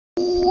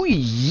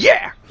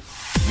yeah!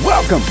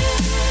 Welcome!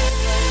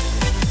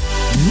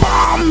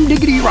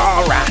 BomBdigity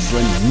RAW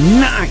Wrastlin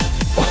 9.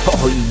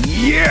 Oh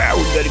yeah,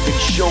 we got a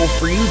good show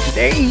for you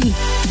today.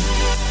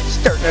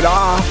 Starting it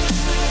off.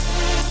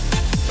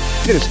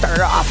 Gonna start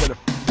off with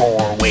a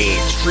 4-way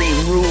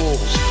Extreme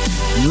Rules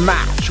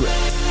match with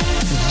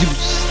Zeus,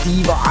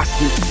 Steve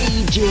Austin,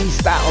 AJ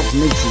Styles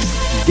makes his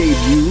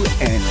debut,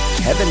 and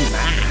Kevin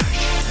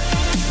Nash.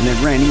 And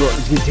then Randy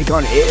Orton's gonna take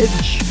on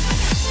Edge.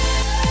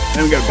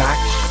 Then we got a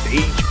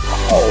Backstage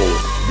Brawl,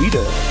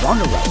 Lita,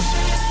 Ronda Rousey.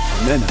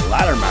 And then a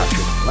ladder match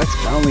with Lex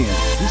Gnarly and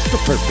Mr.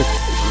 Perfect.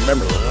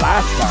 Remember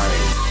last time,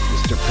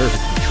 Mr.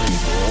 Perfect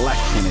betrayed Lex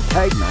in a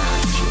tag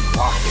match and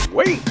walked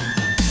away.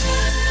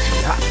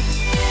 Yeah.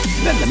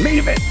 And then the main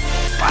event,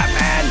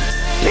 5-man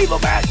table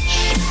match.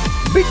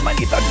 Big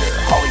Money Thundur,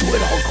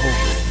 Hollywood Hulk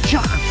Hogan,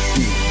 John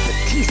Cena,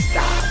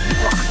 Batista,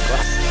 Brock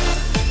Lesnar.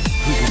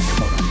 Who's gonna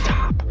come out on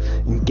top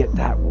and get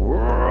that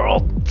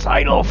world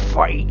title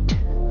fight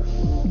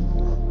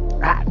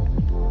at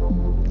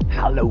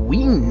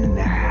Halloween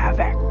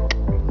Havoc?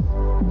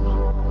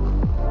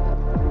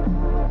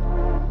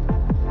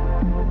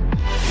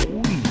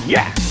 Oh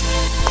yeah!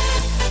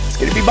 It's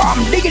gonna be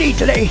BomBdigity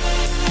today.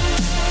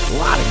 A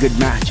lot of good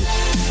matches.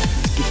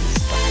 Let's get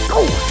this stuff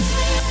going.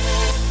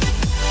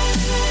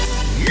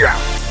 Yeah!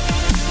 I'm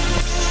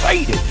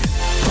excited!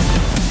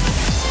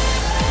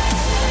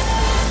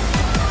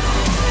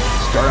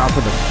 Start off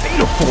with a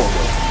fatal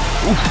forward.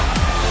 Oof.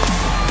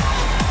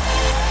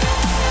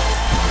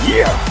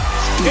 Yeah!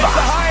 It's the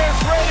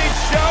highest rated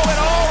show in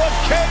all of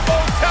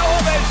cable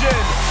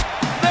television!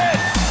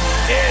 This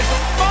is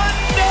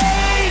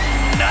Monday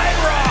Night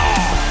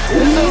Raw!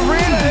 This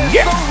arena is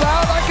yeah. so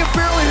loud I can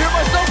barely hear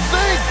myself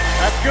think!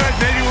 That's good,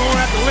 maybe we won't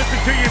have to listen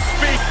to you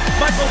speak.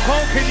 Michael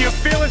Cole, can you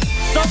feel it?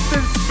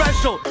 Something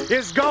special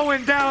is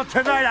going down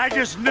tonight, I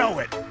just know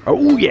it.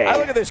 Oh yeah! I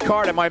look at this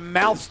card and my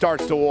mouth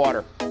starts to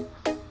water.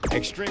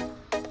 Extreme.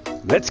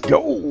 Let's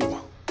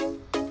go!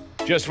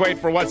 Just wait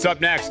for what's up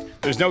next.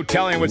 There's no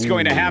telling what's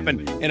going to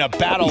happen in a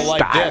battle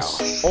like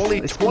this.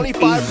 Only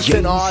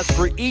 25% odds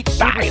for each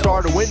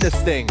superstar to win this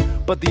thing,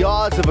 but the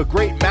odds of a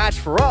great match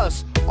for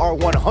us are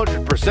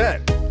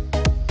 100%.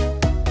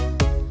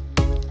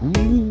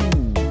 Ooh.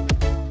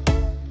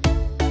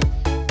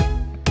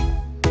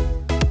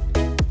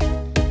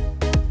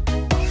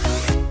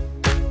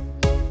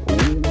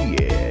 Oh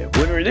yeah!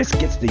 Winner of this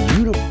gets the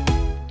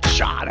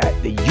shot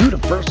at the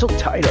Universal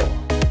title.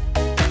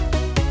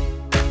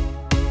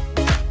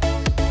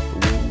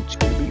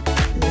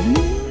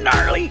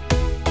 Gnarly,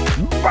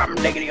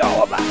 BomBdigity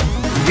all about.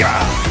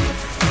 Yeah.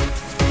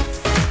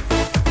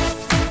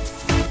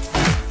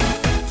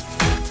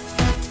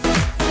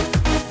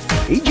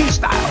 AJ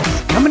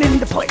Styles coming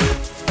into play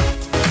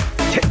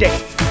today.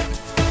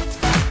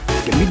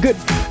 It's gonna be good.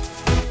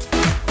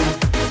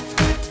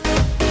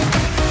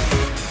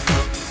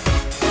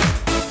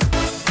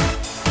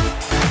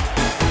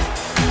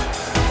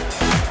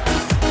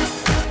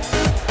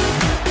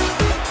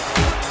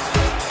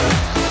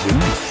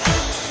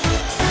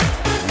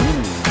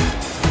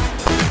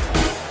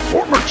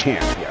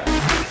 Champion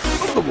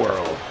of the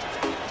world,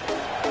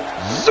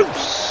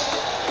 Zeus.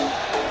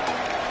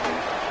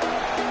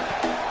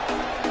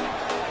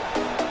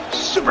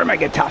 Super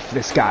mega tough,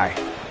 this guy.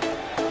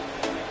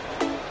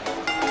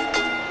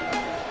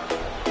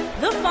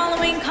 The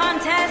following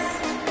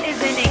contest is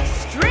an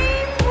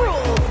Extreme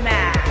Rules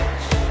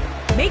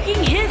match.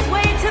 Making his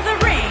way to the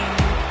ring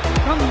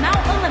from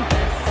Mount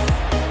Olympus,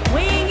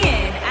 weighing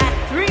in at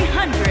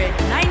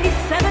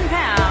 397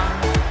 pounds.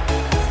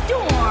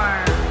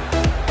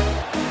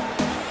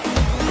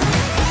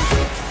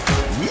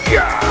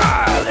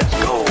 Yeah, let's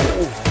go.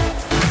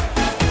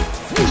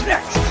 Who's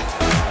next?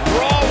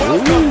 Raw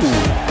welcomes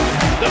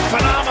the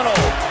phenomenal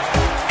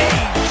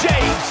AJ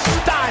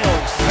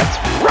Styles. That's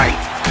right.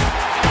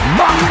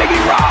 BomBdigity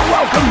Raw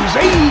welcomes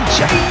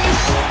AJ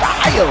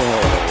Styles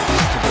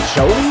to the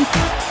show.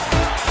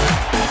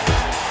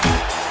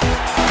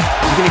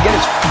 He's gonna get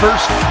his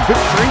first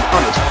victory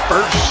on his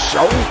first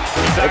show.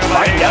 Let's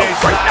find out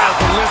right now.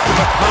 The list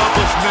of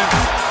accomplishments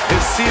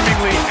is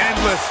seemingly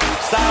endless.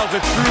 Styles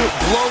a true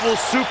global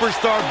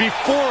superstar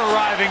before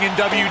arriving in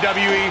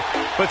WWE,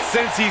 but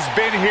since he's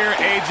been here,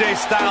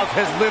 AJ Styles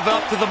has lived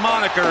up to the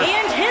moniker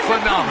and his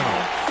phenomenal.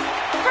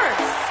 Opponents.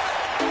 First,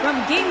 from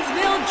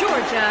Gainesville,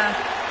 Georgia,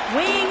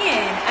 weighing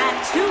in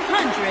at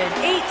 218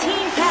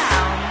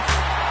 pounds,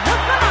 the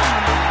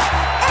phenomenal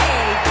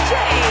AJ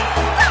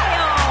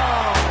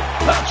Styles.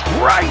 That's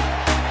right.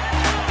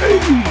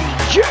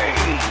 AJ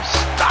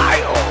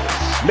Styles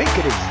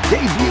making his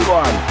debut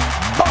on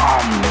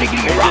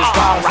BomBdigity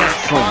RAW Has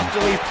Wrastlin.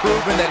 constantly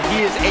proven that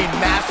he is a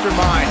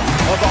mastermind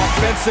of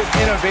offensive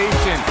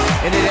innovation,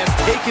 and it has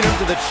taken him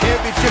to the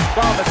championship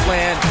promised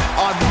land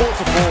on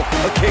multiple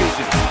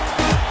occasions.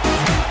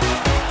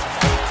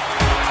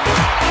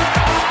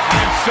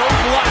 I'm so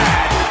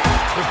glad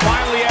to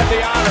finally have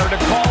the honor to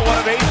call one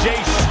of AJ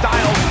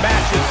Styles'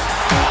 matches.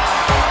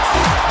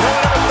 No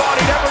one ever thought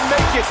he'd ever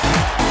make it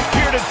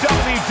here to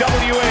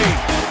WWE.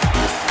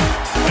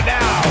 But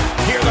now,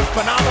 here the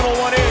phenomenal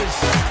one is.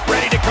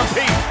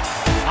 compete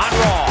on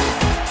Raw.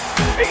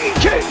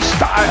 AJ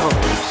Styles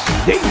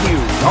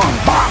debuted on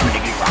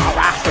BomBdigity RAW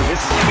Wrastlin.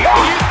 This is gonna be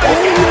awesome. Oh,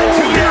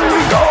 here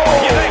we go.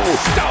 You think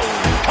Stone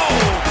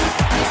Cold?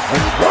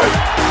 That's right.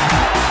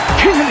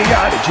 King of the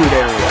Attitude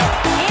Area.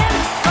 And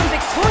from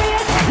Victoria,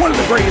 Texas, One of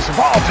the greatest of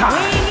all time.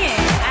 weighing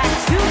in at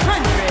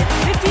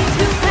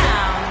 252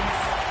 pounds,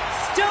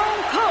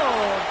 Stone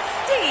Cold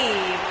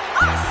Steve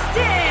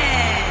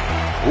Austin.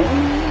 Oh,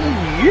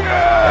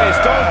 yeah. Hey,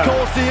 Stone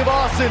Cold Steve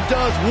Austin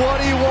does what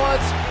he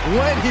wants,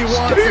 when he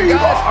wants. Steve And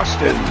guys,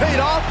 Austin. it's paid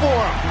off for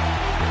him.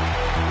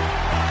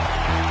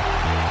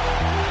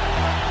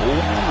 Oh,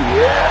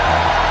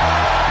 yeah.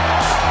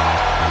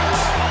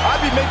 I'd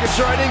be making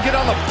sure I didn't get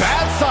on the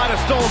bad side of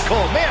Stone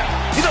Cold. Man,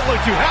 he doesn't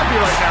look too happy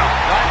right now.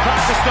 I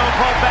talked to Stone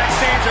Cold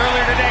backstage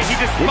earlier today. He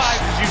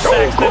despises you,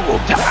 Stone Sexton.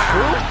 Cold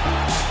time.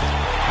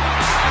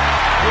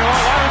 You know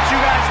what? Why don't you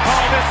guys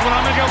call this one?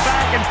 I'm going to go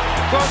back and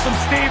throw some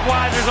Steve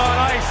Weisers on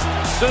ice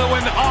so that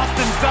when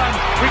Austin's done,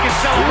 we can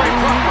celebrate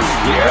properly.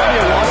 You got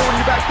any water when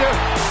you're back there?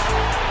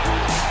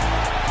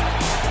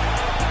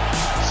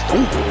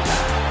 Stone Cold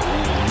time.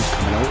 Oh, he's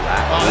coming out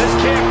loud. Oh, this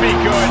can't be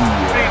good.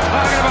 What are you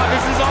talking about?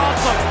 This is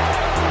awesome.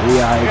 The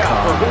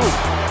icon.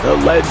 The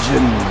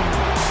legend.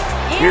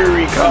 And Here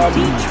he from comes.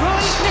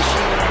 Detroit,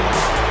 Michigan,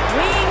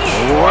 weighing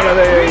in One of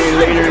at the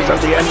leaders of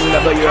the 328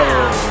 NWO.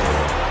 pounds,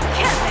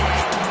 Kevin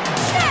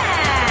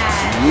Nash.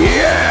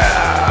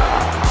 Yeah!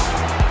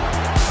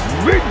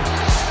 Big,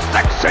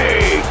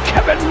 sexy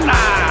Kevin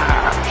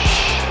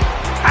Nash.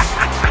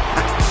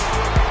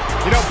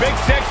 You know, Big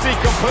Sexy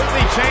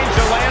completely changed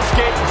the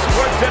landscape of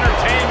sports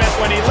entertainment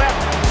when he left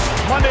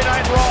Monday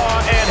Night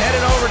Raw and headed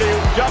over to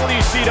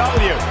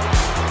WCW.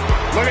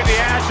 Look at the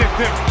action.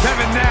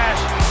 Kevin Nash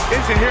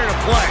isn't here to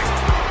play.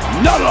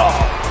 Not at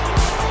all.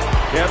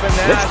 Kevin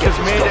Let's Nash get has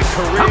this made a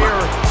going. career.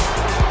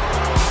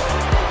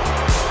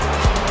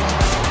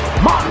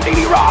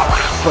 BomBdigity RAW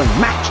Wrastlin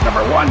match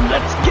number 1.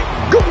 Let's get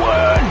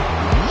going.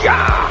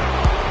 Yeah!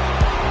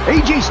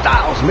 AJ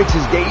Styles makes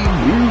his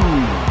debut.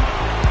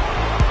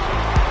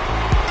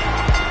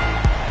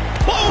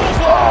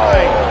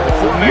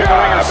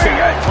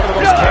 One of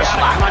the most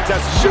chaotic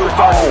contests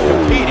superstars can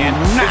compete in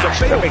is a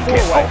fatal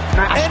four-way.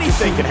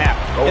 Anything can happen,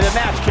 and the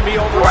match can be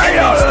over Right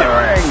in an out of the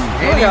instant.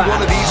 ring. Any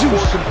one of these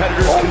four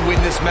competitors can win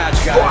this match,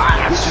 guys.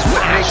 Which is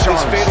what makes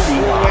this fatal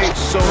four-way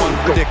so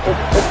unpredictable.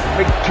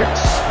 Big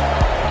kicks.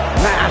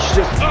 Nash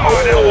just an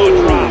elbow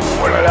drop.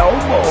 What an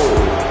elbow.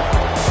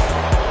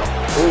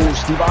 Oh,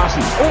 Steve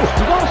Austin. Oh,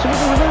 Steve Austin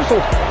with the reversal.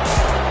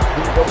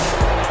 Here we go.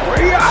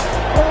 Way up.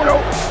 Oh, no.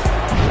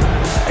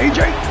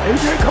 AJ,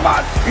 come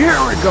on. Here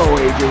we go,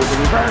 AJ with the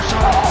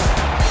reversal.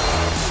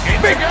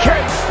 Big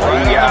kick.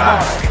 Right Yeah.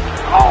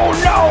 Oh,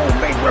 no.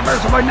 Big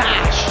reversal by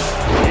Nash.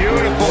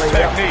 Beautiful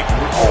technique.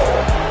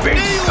 Oh, big.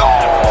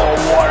 Oh,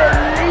 what a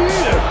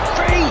knee.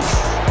 Face.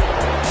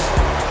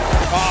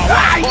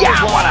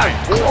 Yeah, what a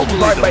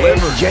clothesline by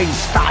AJ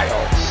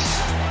Styles.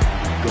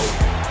 Go.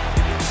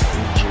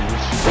 AJ,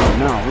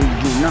 what do you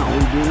do now?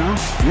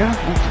 Yeah?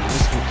 Okay,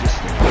 let's get this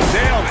thing.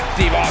 Nailed it.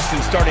 Steve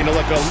Austin's starting to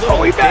look a little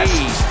Oh, he missed.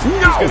 dazed.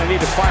 No. He's going to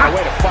need to find a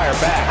way to fire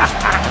back.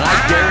 And I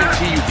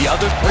guarantee you, the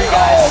other three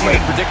guys see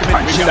the predicament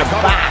punch we're in the going to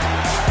come. back.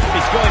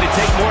 It's going to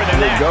take more than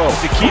There that you go.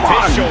 to keep Come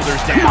his on.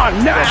 shoulders down. Come on,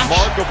 Nash.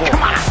 Remarkable.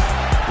 Come on.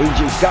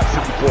 AJ's got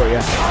something for you.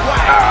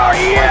 Oh,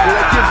 yeah.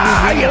 that gives me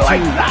You reason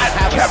like to that,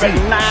 have a Kevin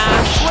seat.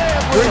 Nash? Slam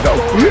Here we with go.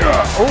 authority.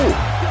 Yeah. Oh.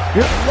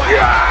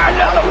 Yeah,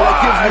 another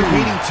That gives me one.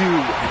 meaning to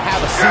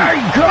have a seat. There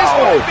you go. This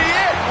might be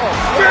it.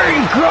 There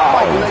you go.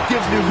 Michael, that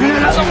gives me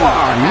meaning Another to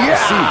one. have a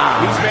Yeah. seat.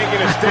 He's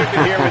making a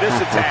statement here with this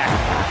attack.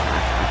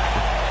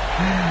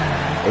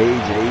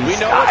 AJ We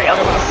know it's Styles.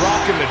 about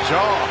rocking the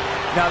jaw.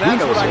 Now that's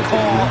knows what I what to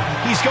call,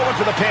 do. he's going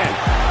for the pin.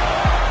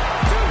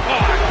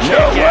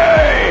 No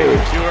way.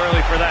 Too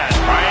early for that.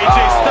 All right, AJ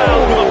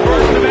Styles with a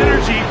burst of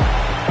energy.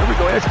 Here we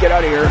go. Let's get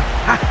out of here.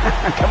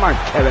 Come on,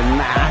 Kevin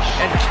Nash.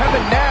 And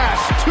Kevin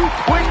Nash, too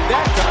quick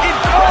that time.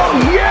 Oh,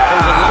 yeah.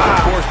 There's a lot of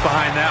force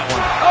behind that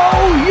one.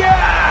 Oh,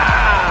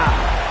 yeah.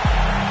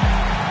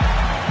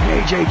 Can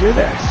AJ do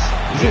this?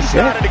 Is He this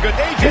started it? a good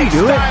Can AJ he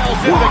do it?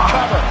 Styles in the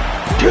cover.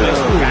 Dude,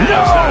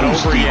 Battle's not no.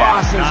 over Steve yet.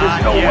 Austin says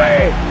Not no yet. way.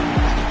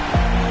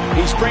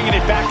 He's bringing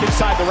it back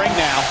inside the ring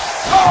now.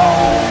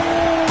 Oh,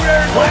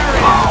 there's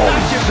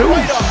Knocked him Zeus.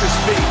 right off his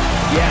feet.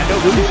 Yeah, no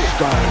Zeus kidding.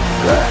 Styles.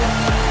 Good.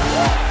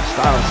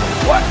 Styles says,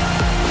 what?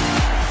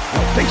 I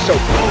don't think so.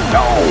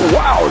 No,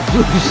 wow,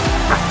 Zeus.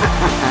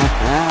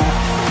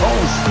 Oh,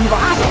 Steve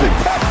Austin.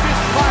 That's his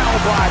pile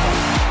driver.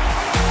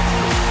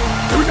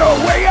 Here we go,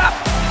 way up.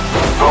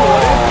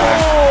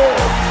 Oh,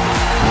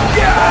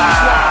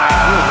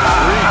 yeah.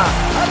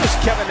 How does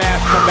Kevin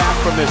Nash come back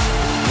from this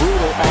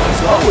brutal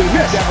onslaught? Oh, he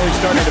missed. Definitely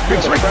starting to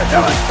feel the Missed. pressure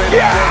of this fatal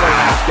Yeah. four-way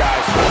match,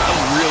 guys.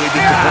 I'm really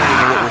disappointed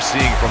in what we're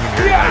seeing from him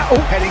here Yeah. tonight.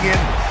 Oh. Heading in,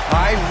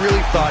 I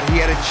really thought he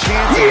had a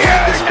chance of Yeah,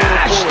 winning this fatal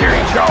Nash, four-way. there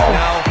you go.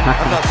 Now,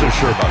 I'm not so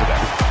sure about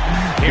that.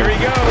 Here he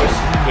goes.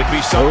 Could be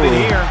something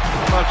Oh. here.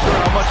 I'm not sure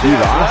how much he Steve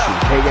has Austin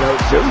left. taking out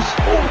Zeus.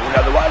 Oh,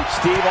 another one.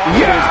 Steve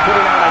Austin is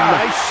putting on a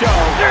nice show.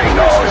 There you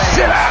go.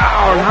 Sit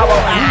down. How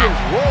about He that? is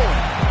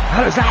rolling.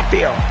 How does that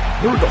feel?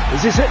 Here we go.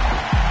 Is this it?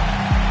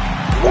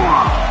 1,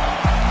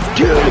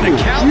 2, The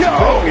count's no,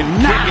 broken,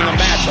 keeping the Nash.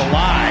 match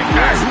alive.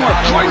 Nash, you want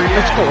to fight?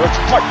 Let's go. Let's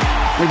fight.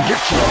 We get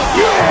you.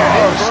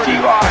 Yeah,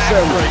 Steve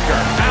Austin. Here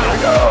we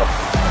go.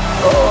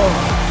 Oh.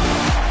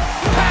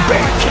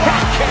 Big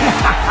cat.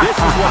 This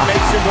is what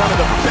makes him one of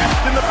the best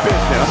in the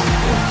business.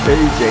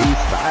 AJ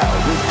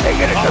Styles is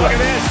taking it to Look the...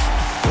 at this.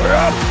 We're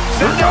up.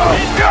 We're Thundur up.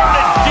 hit the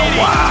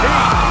DDT.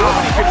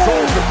 Nobody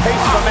controls the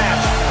pace of a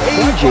match.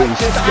 AJ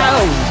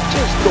Styles is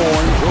just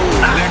going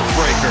through. Neck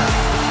breaker.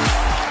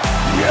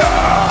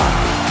 Yeah.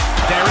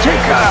 There it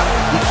Take is. up.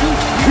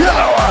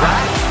 Another one.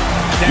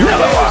 There it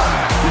Another is. one.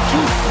 Did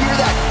you hear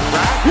that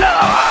crack?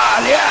 Another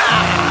one. Yeah.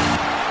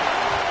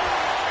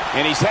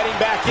 And he's heading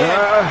back in.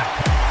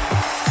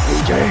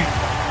 AJ.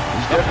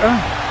 He's good.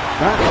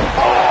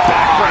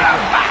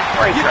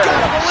 Backbreaker. You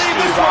gotta believe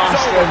this one's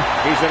over.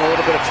 He's in a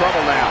little bit of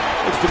trouble now.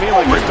 Looks to me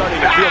like he's starting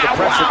to feel the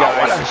pressure,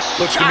 guys.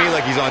 Looks to me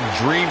like he's on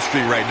Dream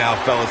Street right now,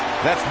 fellas.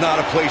 That's not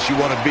a place you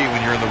want to be when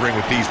you're in the ring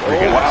with these three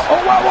guys.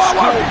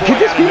 Wow. Can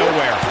this be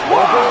nowhere.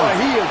 Wow.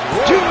 He is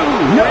Dude,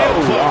 no.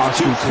 Too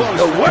Austin close.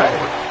 says no way.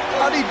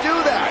 How'd he do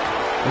that?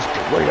 Let's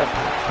get right up.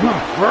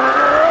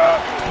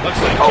 Looks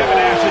like Kevin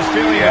Nash is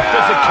feeling the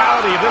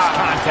physicality of this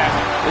contest.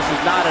 This is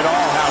not at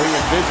all how he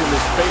envisioned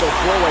this fatal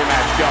four-way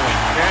match going.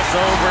 It's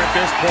over at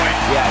this point.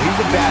 Yeah, he's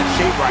in bad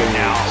shape right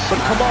now. But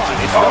come on,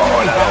 it's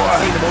nothing we haven't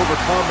seen him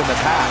overcome in the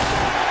past.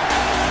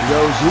 Go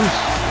Zeus.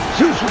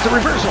 Zeus with the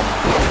reversal.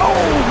 Oh,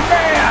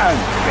 man.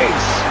 Big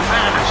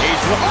smash.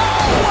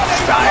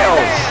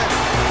 Styles.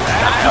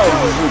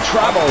 Styles is in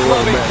trouble a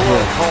little bit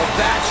here. Call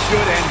that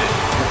should end it.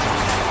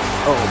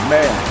 Oh,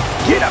 man.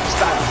 Get up,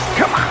 Styles.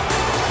 Come on.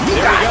 You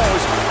There got he it.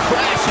 goes,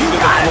 crashing You to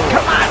the got it. floor.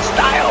 Come on,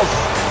 Styles.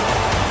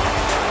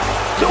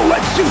 Don't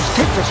let Zeus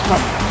take this from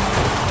you.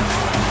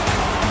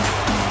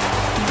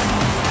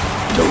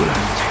 Don't let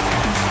him take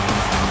it.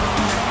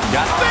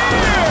 Got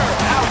there!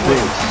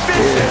 Outward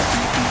vicious.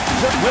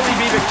 Will he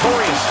be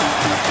victorious?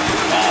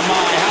 Oh my,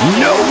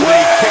 how No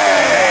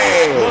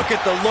way! Look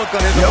at the look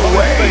on his No opponent's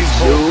way, face.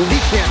 Zeus. He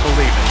can't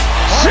believe it.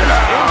 Sit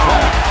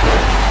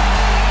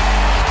down.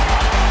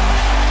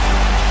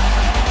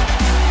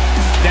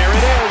 There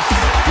it is.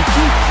 Did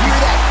you hear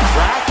that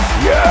crack?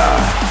 Yeah.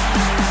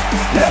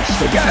 Next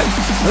again.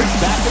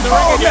 Back in the ring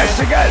Oh, again. next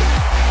again.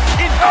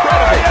 Incredible.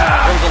 Oh,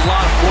 yeah. There's a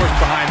lot of force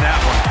behind that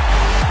one.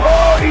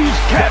 Oh, he's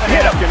can't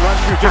hit him. Can run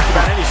through just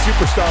about any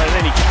superstar at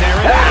any. There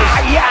it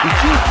is. Yeah. Did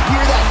you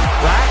hear that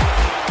crack?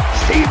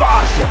 Steve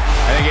Austin.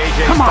 I think AJ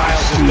Come on, Styles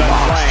is Steve done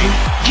Austin. playing.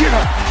 Get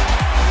up.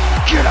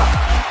 Get up.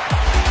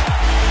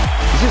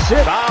 Is this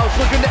it? Styles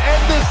looking to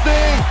end this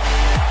thing.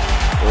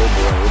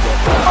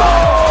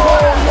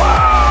 Oh,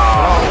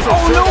 wow.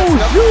 Oh, no,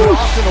 Zeus.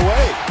 Austin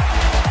away.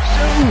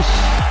 Zeus.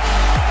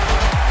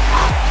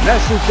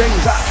 Messing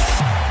things up.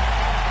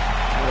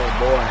 Oh,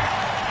 boy.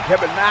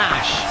 Kevin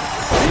Nash.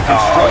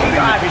 Oh, he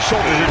got his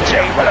shoulders in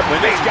AJ. What a When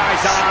big this guy's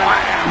on,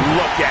 slam.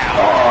 look out.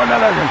 Oh,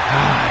 another one. Oh,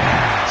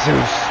 yeah.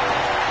 Zeus.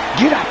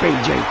 Get up,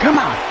 AJ. Come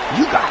on.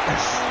 You got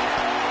this.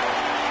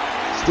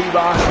 Steve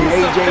Austin,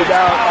 AJ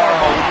down.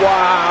 Oh,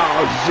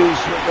 wow. Zeus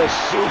with the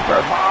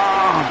super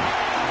bomb.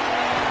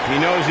 He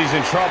knows he's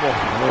in trouble.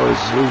 Oh,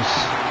 Zeus.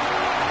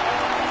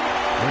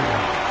 There we go.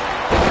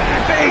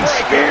 Big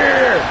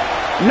spear.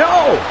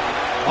 No.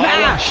 Oh,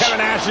 Nash. Kevin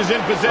Nash is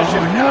in position.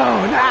 Oh,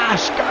 no.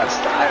 Nash got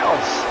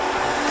Styles.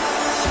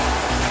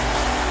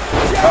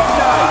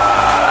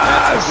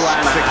 That's a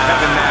classic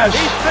Kevin Nash.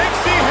 He thinks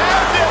he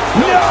has it.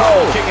 No.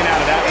 Kicking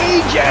out of that.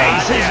 AJ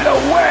says no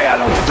way. I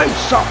don't think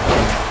so.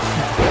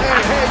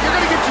 Hey, you're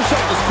going to get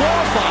yourself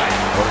disqualified.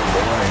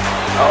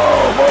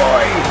 Oh,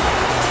 boy.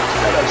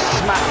 Instead of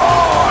smack.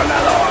 Oh,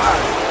 another one.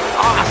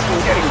 Austin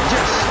getting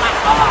just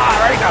smacked.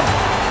 Ah, right in the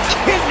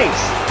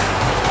kidneys.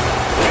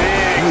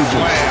 Big AJ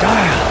slam.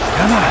 Styles.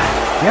 Come on.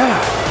 Yeah.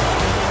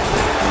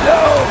 No,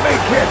 big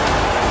kick.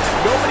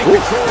 Nobody Ooh,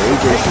 controls the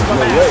AJ pace says of a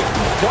no match way.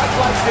 quite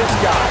like this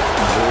guy.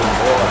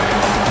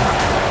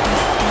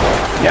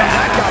 Yeah,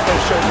 I got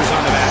those shoulders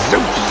onto that.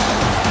 Zeus.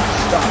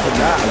 Stopping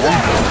that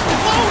one.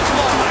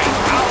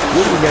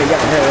 What are we going to get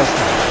here this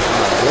time?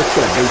 Let's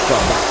get a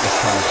baseball bat this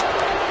time.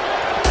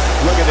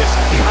 Look at this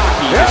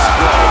cocky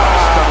display by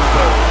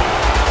Thundur.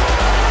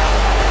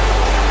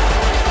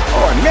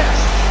 Oh, I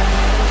missed.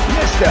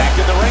 Missed it. Back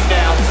in the ring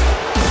now.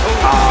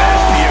 Oh,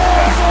 nasty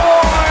effect.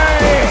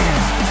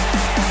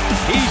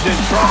 He's in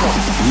trouble.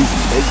 He's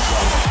in big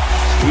trouble.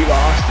 Steve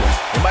Austin.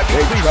 It might be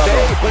Big cliche,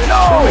 trouble. but it's No.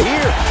 true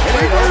here. It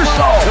ain't over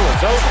Reversal. until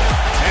it's over.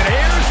 And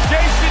here's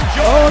Jason Oh,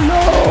 Jordan.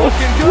 no.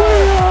 Looking good.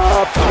 Way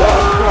up.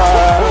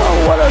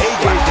 Oh, what a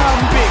AJ's in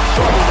slam. big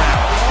trouble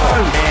now.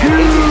 One, Man, AJ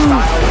two,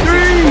 Styles is in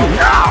three. trouble.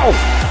 Now.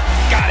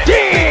 Got it.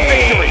 Ding. Big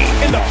victory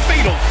in the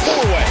fatal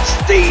four-way.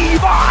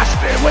 Steve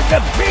Austin with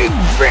the big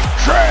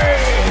victory.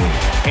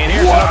 And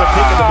here's another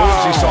peek at the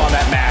moves he saw in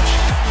that match.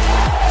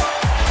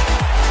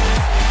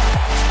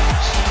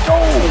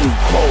 Stone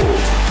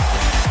Cold.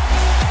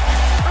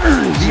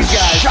 Earns These a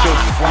guys shot showed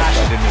at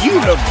flashes the in this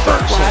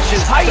Universal match.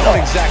 Flashes title. don't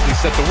exactly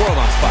set the world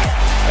on fire,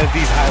 as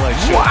these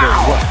highlights show very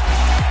Wow. well.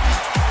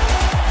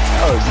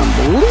 That was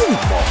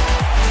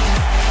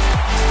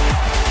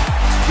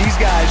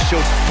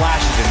showed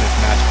flashes in this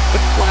match,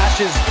 but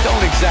flashes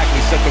don't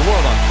exactly set the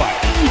world on fire.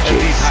 And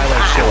these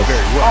highlights show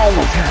very well.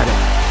 Almost had it.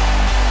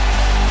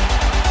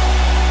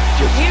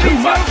 Just Here too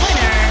is your much.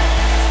 winner,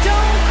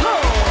 Stone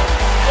Cold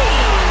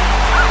Steve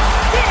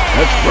Austin.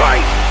 That's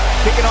right.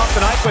 Kicking off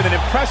the night with an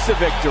impressive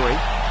victory.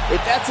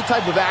 If that's the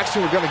type of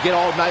action we're going to get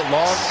all night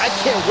long, I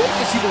can't wait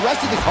to see the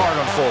rest of the card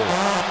unfold.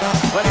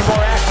 Plenty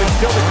more action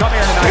still to come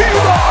here tonight.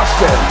 Steve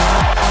Austin.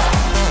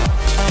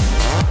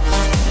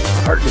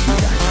 Hard to do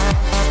that.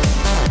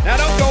 Now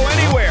don't go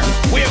anywhere.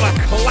 We have a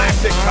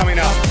classic coming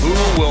up. Who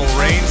will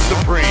reign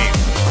supreme?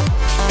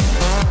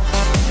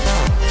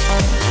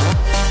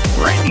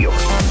 Randy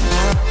Orton.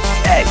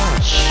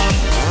 Edge.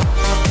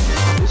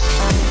 This is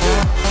really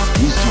good.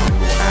 These two are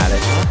going at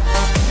it.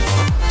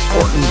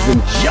 Orton's been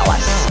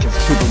jealous because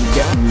people be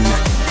getting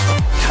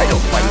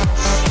title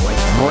fights like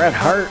Bret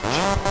Hart.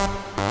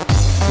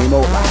 Came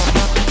out last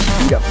week.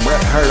 Beat up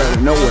Bret Hart out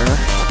of nowhere.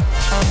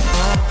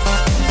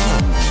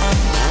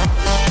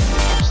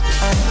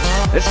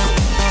 Let's go.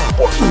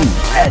 Orton,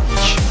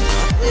 Edge,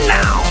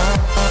 now.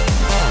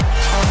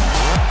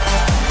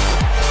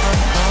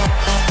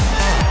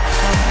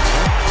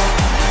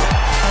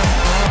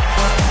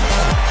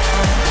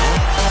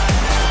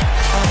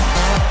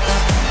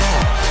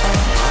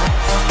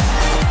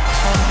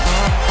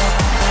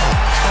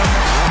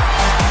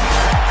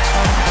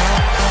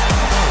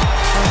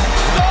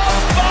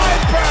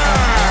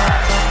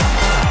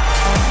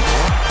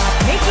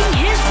 Making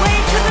his way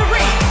to the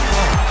ring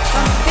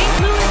from St.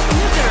 Louis,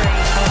 Missouri,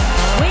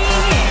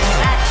 weighing in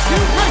at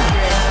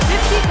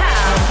 250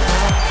 pounds,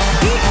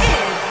 he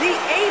is the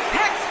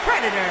Apex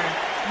Predator,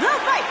 the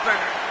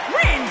Viper,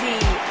 Randy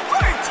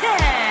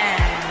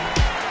Orton.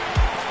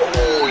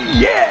 Oh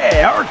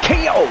yeah,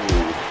 RKO.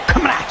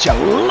 Coming at you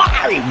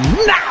live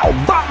now.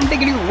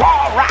 BomBdigity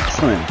RAW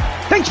Wrastlin.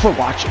 Thanks for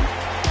watching.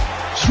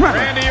 Just remember,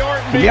 Randy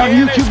Orton we'll be on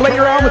began YouTube his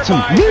later on with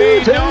some career by being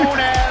music. known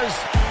as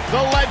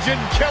the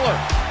Legend Killer.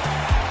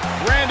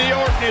 Randy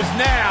Orton is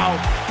now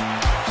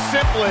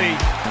simply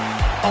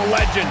a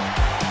legend.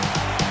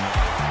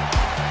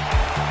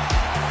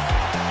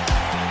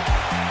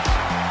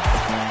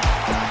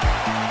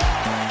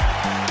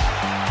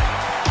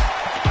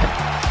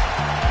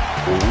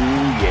 Oh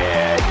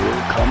yeah,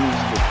 here comes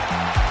the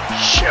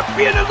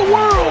champion of the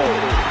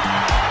world,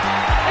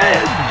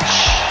 Edge.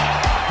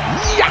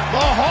 Yeah. The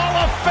Hall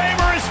of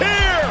Famer is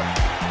here.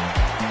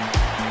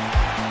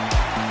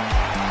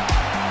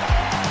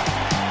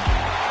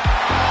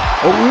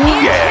 Oh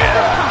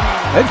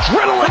yeah,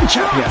 Adrenaline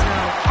champion.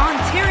 Toronto,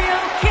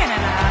 Ontario,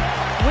 Canada,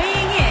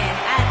 weighing in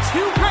at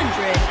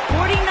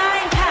 249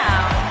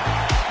 pounds,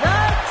 the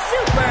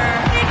Super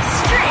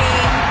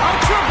Extreme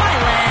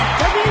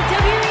Ultraviolent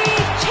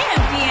WWE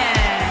Champion,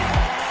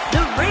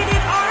 the Rated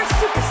R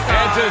Superstar,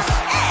 Edge has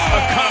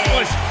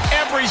accomplished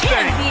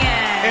everything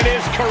in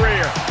his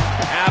career.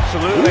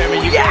 Absolutely. I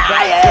mean, you Yeah, go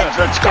back Edge,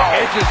 to let's go.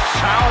 Edge's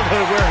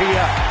childhood where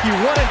he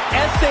won an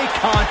essay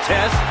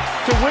contest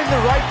to win the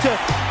right to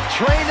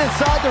train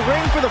inside the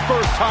ring for the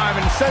first time,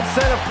 and since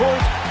then, of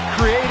course,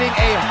 creating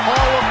a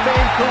Hall of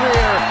Fame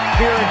career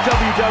here in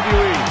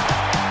WWE.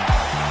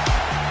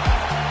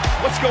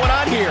 What's going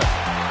on here?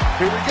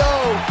 Here we go.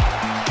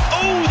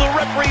 Oh, the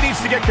referee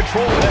needs to get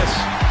control of this.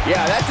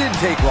 Yeah, that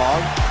didn't take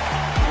long.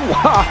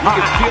 Wow. You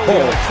can feel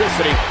the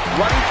electricity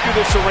running through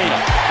this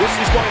arena. This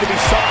is going to be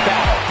some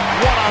battle.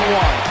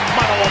 One-on-one,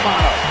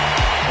 mano-a-mano.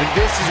 And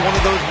this is one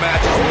of those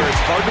matches where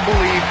it's hard to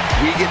believe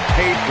we get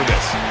paid for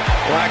this.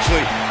 Well,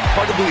 actually,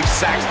 hard to believe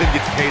Saxton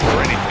gets paid for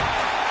anything.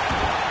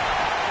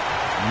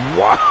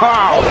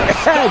 Wow,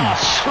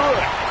 Edge.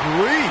 Good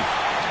grief.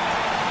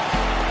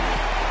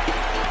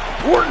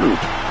 Orton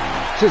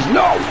says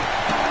no.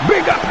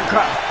 Big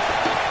uppercut.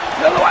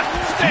 Another one.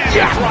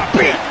 Standing drop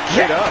big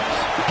kick. kick.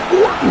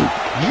 Orton.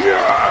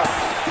 Yeah.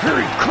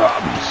 Here he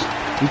comes.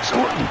 It's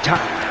Orton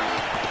time.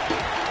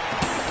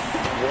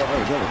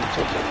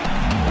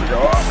 The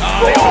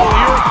old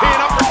European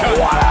uppercut.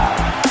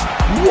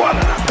 What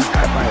an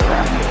uppercut by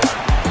Randy Orton.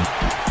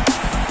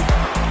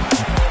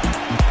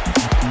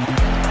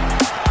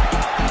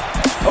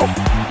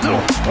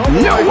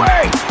 No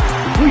way!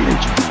 We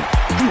didn't you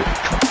do it.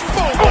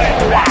 Oh,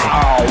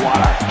 wow, what a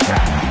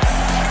catch.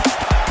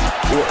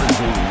 Orton's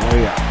going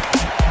way up.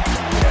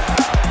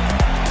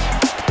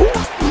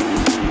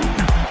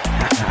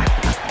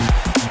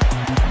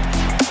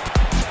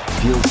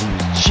 Feels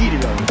he's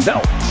cheated on the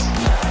belts.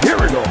 Here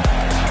we go.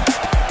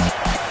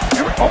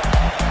 Here we go.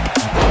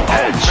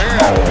 Edge.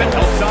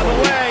 Belt's on the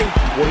way.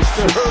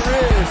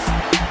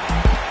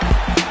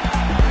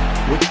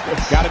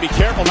 Got to be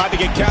careful not to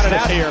get counted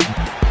out here.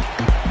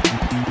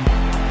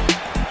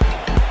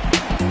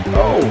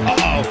 Oh.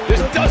 Uh-oh,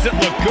 this doesn't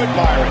look good,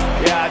 Byron.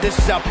 Yeah, this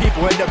is how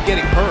people end up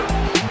getting hurt.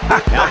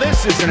 Now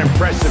this is an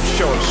impressive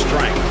show of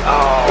strength.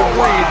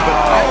 Agreed, but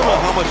I don't know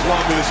how much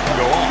longer this can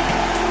go on.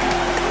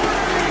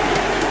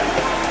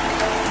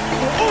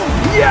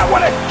 Yeah,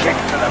 what a kick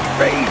to the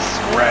face,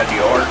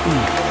 Randy Orton.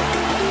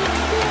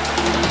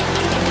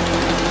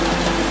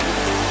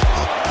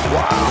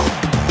 Wow.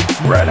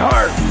 Bret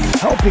Hart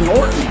helping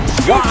Orton.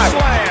 Why?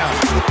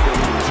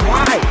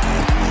 Why?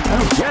 I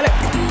don't get it.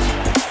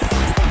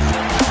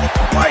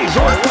 Why is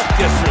Orton? What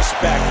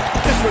disrespect.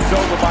 This was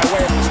over by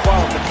way of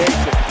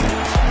disqualification.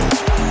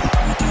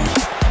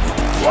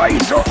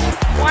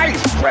 Why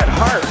is Bret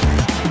Hart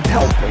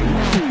helping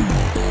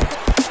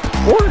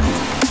Orton?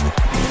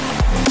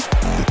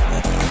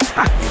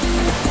 Ha!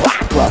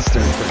 Lackluster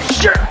for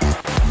sure.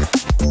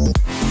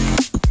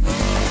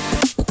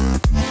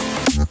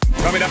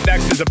 Coming up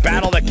next is a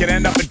battle that can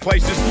end up in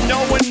places no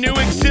one knew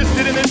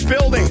existed in this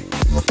building.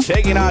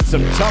 Taking on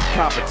some tough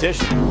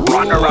competition.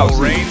 Ronda Rousey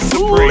reigns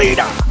supreme.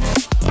 Lita.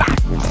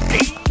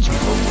 Backstage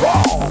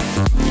Brawl.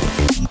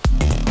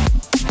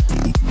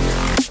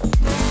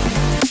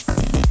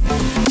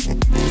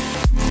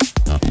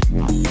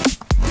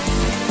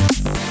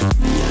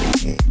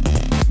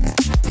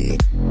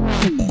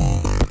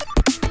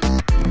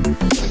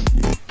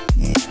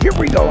 Here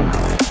we go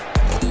now.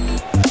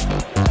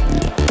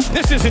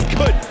 This isn't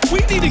good. We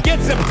need to get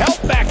some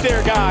help back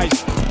there, guys.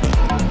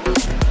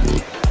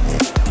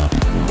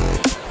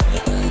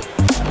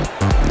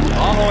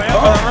 All the way up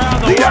and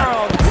around the Lita.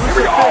 world. Here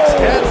we go.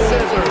 Head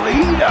scissors.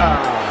 Lita.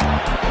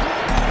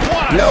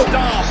 What a No.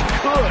 stomp.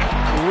 Good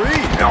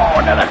grief. No,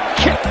 another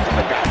kick to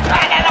the gut.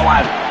 Another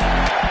one.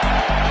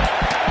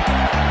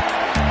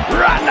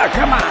 Ronda,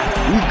 come on.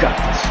 You got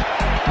this.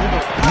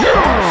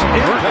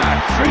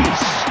 Impact.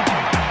 Freeze.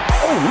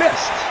 Oh,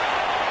 missed.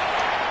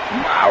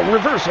 Wow,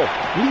 reversal.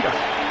 Lita.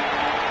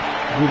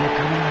 Lita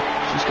coming up.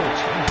 She's going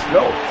to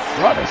no.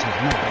 Ronda says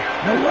no way.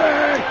 No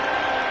way.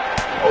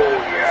 Oh,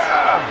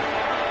 yeah.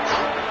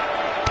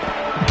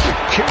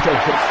 Kick to the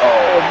face.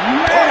 Oh,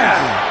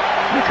 man.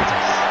 Look at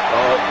this.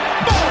 Oh.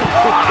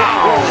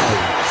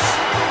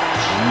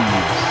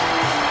 Jeez.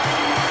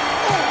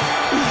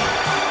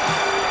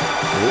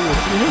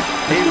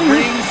 A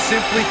ring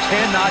simply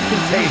cannot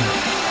contain her.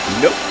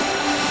 Nope.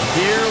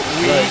 Here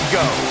we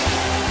go.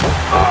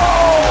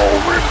 Oh,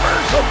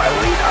 reversal by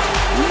Lita.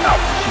 No,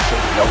 she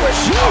said no way.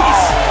 Jeez.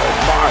 Oh,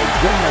 my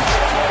goodness.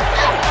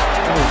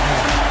 Oh,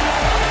 man.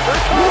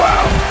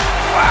 Wow.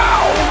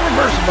 Wow.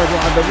 Reversal by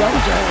Ronda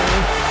Rousey.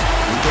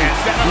 Can't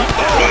stand on the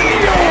Oh, sweet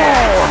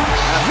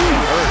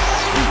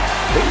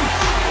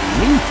face.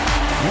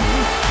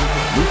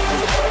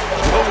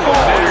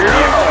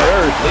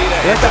 Lita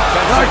has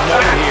defensive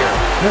mode here.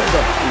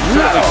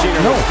 Certainly seen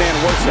her withstand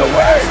worse than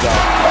that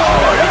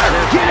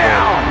stuff. Get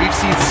out. We've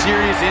seen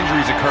serious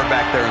injuries occur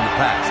back there in the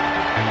past.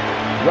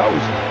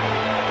 Rousey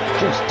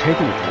just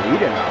taking it to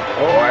Lita now.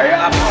 Oh,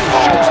 yeah.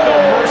 Shows no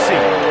mercy.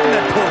 And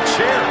that poor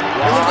chair.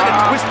 It looks like a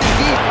twisted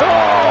heap.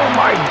 Oh,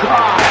 my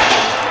gosh.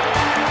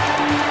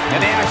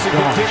 And the action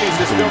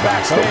continues to go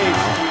backstage.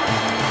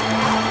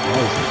 That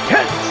was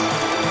intense.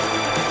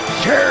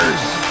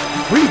 Chairs,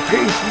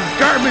 briefcases,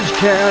 garbage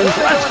cans.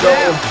 Let's go.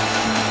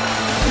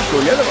 Let's go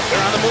the other one. They're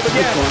on the move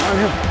again. What's going on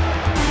here?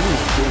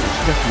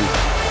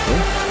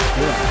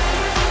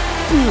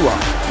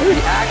 The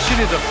action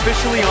is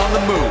officially on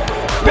the move.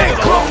 Big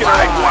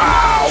clothesline.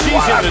 Wow. She's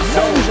what in the a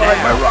zone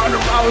clothesline by now. Ronda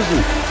Rousey.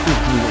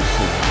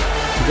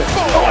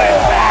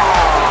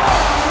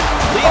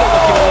 Lita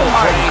looking a little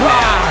my drained gosh.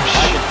 now.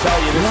 I can tell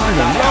you this is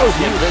Ronda not how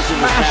she Rousey envisioned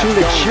this smashing match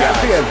the going,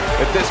 champion.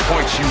 guys. At this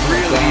point, she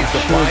really needs to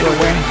find a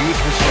way to use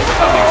her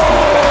surroundings to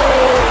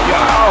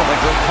Wow.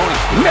 like her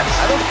opponent. Miss.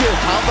 I don't care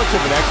how much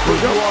of an expert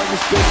you are in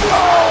this business.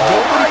 Oh,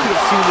 Nobody could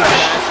have seen this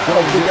match I don't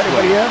going think this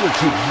anybody way. ever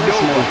took this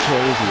many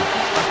chairs and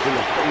stuck in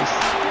the face.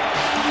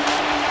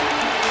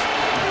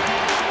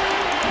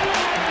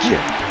 Get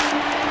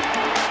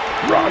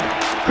Ronda,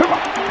 come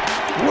on.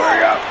 Hurry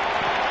up.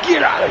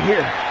 Get out of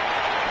here.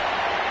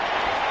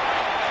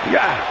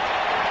 Yeah.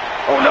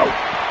 Oh, no.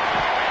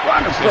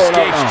 Ronda's throwing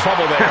up Escapes now.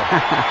 trouble there.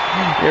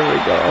 Here we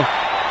go.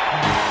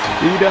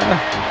 Lita.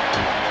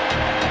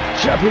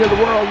 Champion of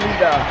the world,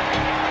 Lita.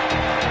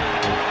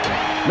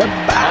 The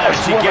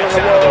baddest she woman gets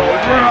in the out of the world.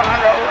 way.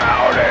 Ronda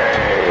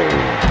Rousey.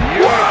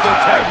 Beautiful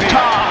technique.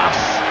 Toss.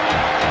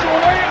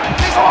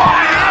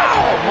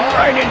 Wow.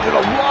 Right into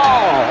the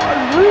wall.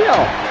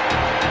 Unreal.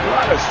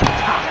 Ronda's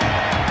tough.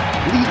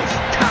 Lita's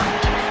tough.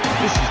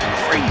 This is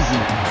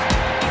crazy.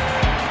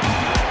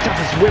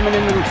 Toughest women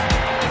in the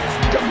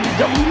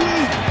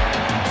WWE.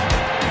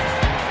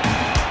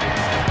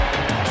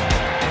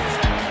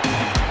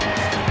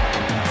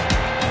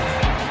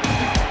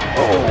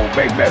 Oh,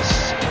 big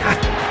miss.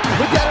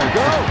 Look at her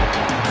go.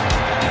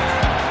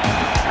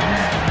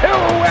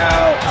 Oh,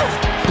 well.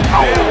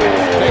 Oh,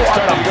 Things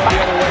starting to go the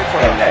other way for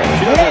her.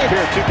 She doesn't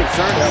appear too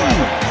concerned,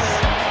 however.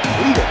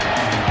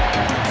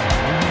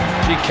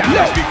 She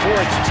counters before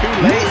it's too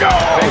late. No.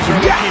 Things are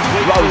looking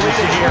bleak for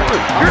Lita here.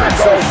 I'm not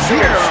so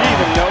sure she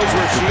even knows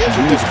where she is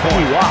at this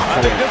point. I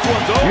think this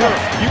one's over.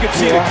 You can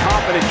see the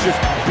confidence just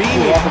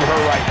beaming from her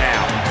right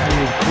now.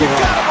 You've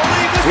got to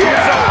believe this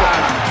one's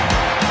over.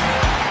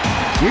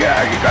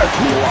 Yeah, you got to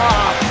cool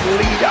off,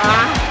 Lita.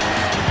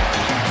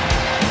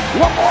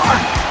 One more.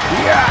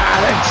 Yeah, I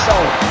think so.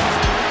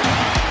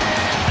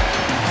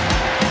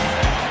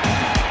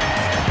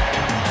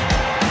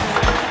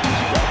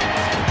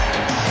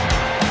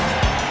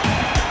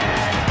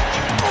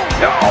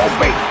 Oh,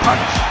 big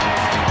punch.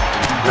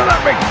 Another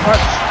big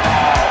punch.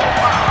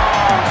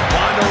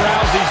 Ronda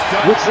Rousey's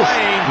done What's this?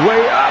 playing.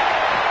 Way up.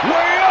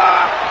 Way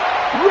up.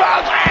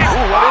 Rousey.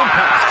 Oh, what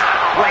impact.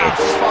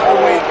 Rousey's fought her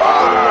way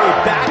all the way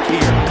back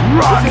here.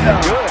 Ronda. This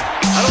isn't good.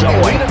 I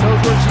don't think Lita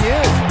knows where she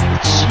is.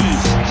 She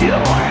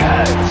still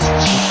has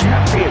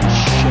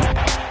championship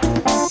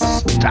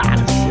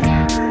status in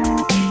her.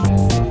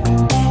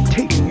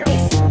 Taking out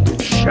the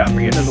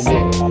champion of the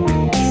world.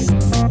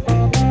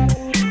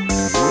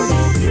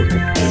 Look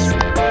at this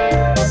one.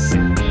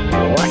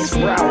 Lex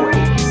Rowley,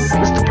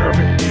 Mr.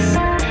 Perfect.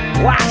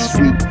 Last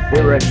week,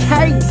 they were a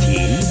tag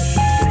team,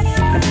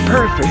 and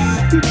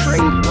Perfect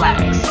betrayed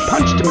Lex,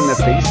 punched him in the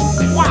face,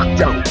 and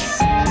walked out.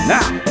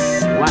 Now,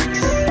 Lex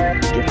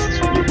gets his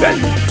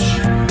revenge.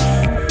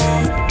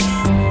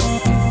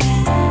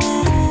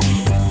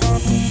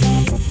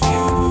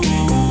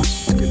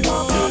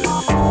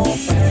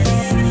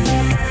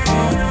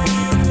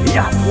 The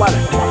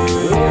athletic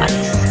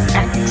Lex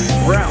X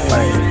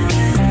Rowley.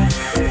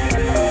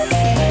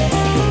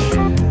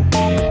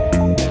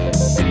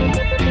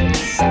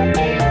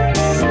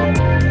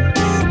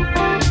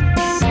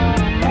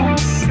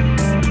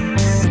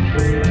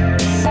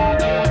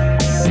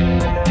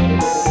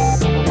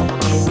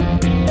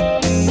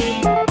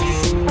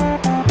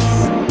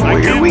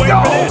 Here we go.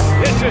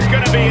 This is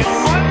going to be an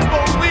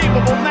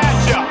unbelievable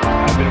matchup.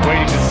 I've been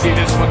waiting to see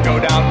this one go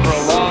down for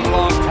a long,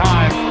 long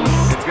time.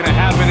 It's going to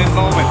happen in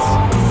moments.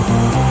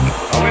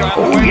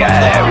 Oh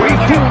yeah, we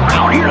do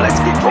around here. Let's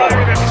get Right,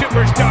 going. the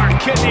superstar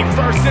kidney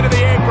first into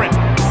the apron.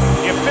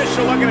 The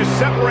official looking to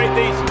separate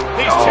these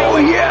two. Oh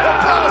yeah. The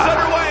ball's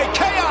underway.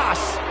 Chaos.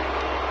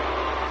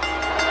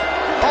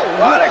 Oh,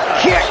 what a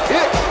kick.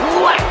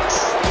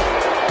 Lex.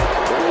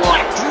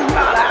 Lex is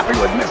not happy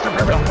with Mr.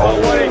 Perfect. Oh,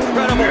 What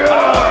incredible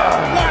power.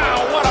 Wow,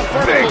 what a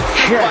big vertical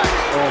kick. suplex.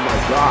 Oh my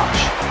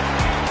gosh.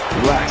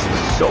 Lex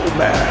is so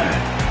mad.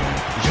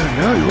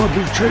 Yeah, you want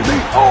to betray me?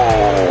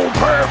 Oh,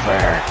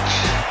 perfect.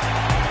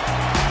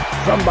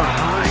 From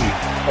behind.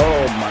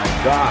 Oh my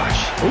gosh.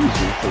 Oh, he's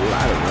going for the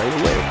ladder right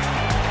away.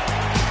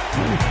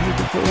 He's going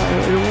for the ladder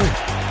right away.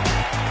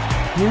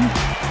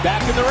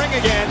 Back in the ring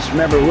again. Just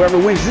remember, whoever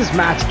wins this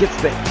match gets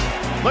the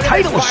Look at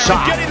title this fire,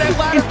 shot. getting that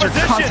ladder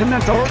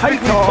Intercontinental position.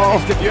 title. Perfectly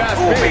placed, if you ask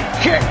Oh, me. big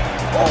kick.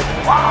 Oh,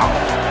 wow.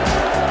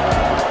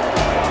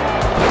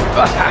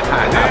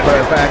 Not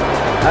perfect.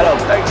 I don't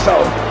think so.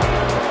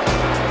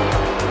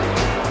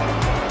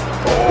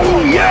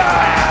 Oh,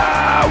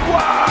 yeah.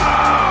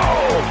 Wow.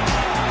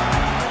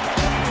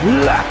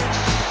 Lex.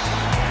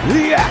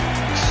 The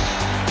X.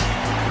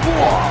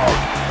 Whoa.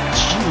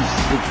 Jeez,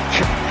 big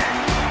kick.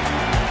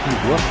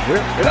 What?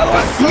 Where? Another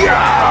one. Yeah.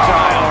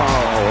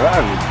 Oh,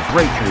 that would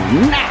break your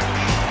neck.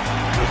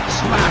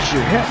 Smash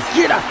your head.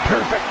 Get up,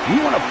 perfect.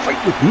 You want to fight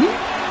with me?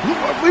 You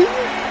want me?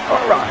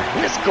 All right,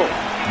 let's go.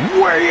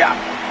 Way up.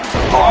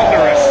 Under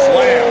a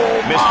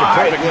slam. Mr.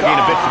 my Perfect looking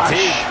a bit gosh.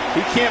 fatigued.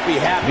 He can't be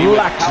happy with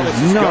Lex how this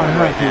is is not going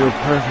right happy now. with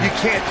Perfect. You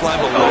can't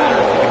climb a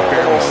ladder if you can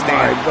barely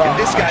stand. my And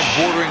this guy's gosh.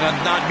 bordering on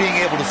not being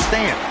able to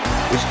stand,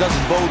 which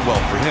doesn't bode well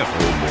for him.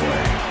 Oh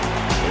boy.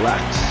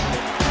 Lex.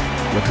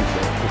 Looking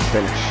for the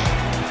finish.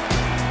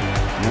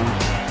 No.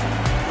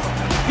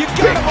 You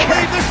gotta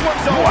believe this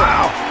one's over.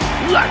 Wow.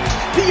 Lex,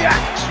 the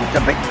X with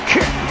the big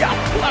kick. The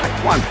athletic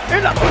one.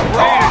 Another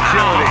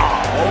agility.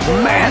 Oh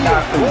man,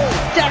 that was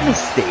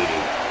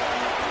devastating.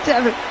 Look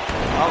at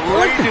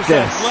Outrageous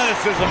this.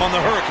 athleticism on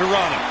the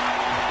Hurricanrana.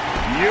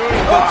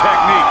 Beautiful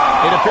technique.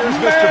 It appears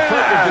Mr. man.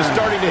 Perfect is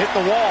starting to hit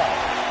the wall.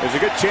 There's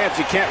a good chance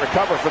he can't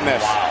recover from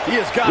this. He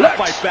has got to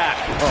Lex. fight back.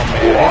 Oh,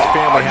 man, his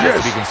family has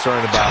to just be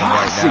concerned about him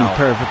right tossing now.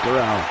 Perfect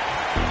around.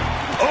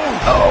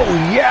 Oh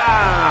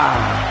yeah.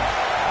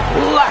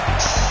 Lex,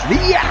 the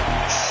X.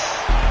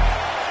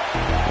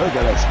 Look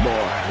at this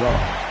boy. Look.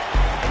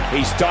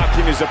 He's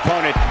stalking his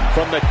opponent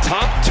from the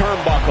top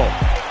turnbuckle.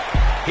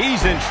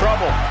 He's in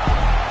trouble.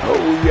 Oh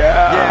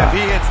yeah. Yeah, if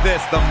he hits this,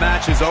 the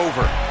match is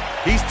over.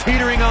 He's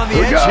teetering on the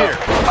Look edge out. here.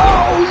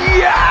 Oh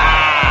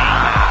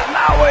yeah.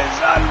 That was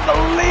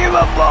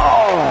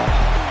unbelievable.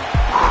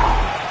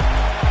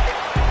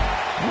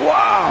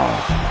 Wow.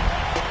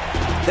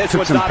 This Took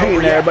was some not pain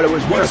over there, yet. but it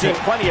was We've worth seen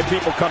it. plenty of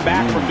people come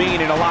back from being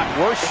in a lot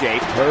worse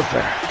shape.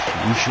 Perfect.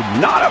 You should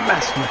not have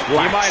messed with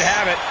Lex. He might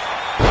have it.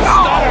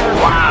 Oh,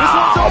 wow. This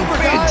one's over,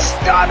 Big guys.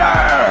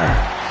 stunner.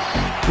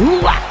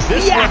 Lex,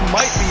 This the one X,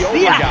 might be over,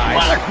 the guys.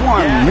 athletic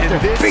one Yeah, with and the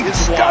this big is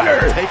why. stunner.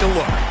 Take a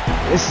look.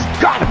 This has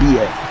got to be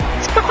it.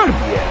 It's got to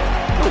be it.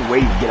 No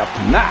way to get up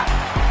from that.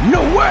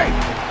 No way.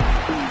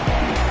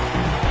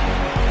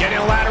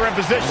 Getting a ladder in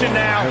position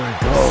now. There we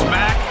go.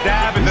 Smack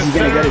dab in the Is he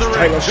gonna center get of his the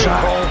ring. title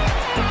shot?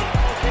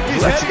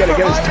 He's Lex heading gotta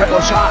for get his higher title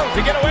ground shot.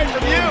 to get away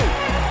from you.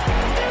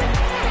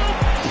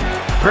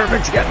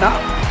 Perfect's getting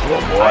up. Oh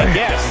boy. I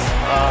guess.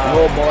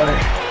 Oh boy.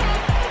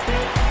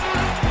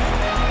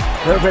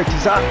 Perfect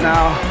is up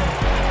now.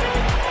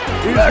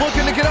 He's Lex.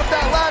 looking to get up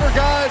that ladder,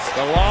 guys.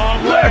 The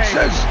long way. Lex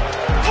is.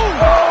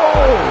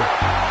 Oh!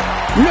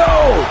 No!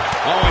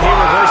 Oh, and he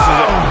reverses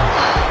it.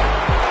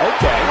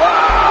 Okay.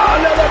 Wow!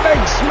 Another big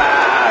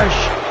smash!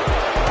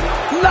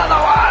 Another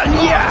one!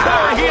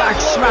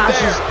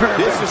 there.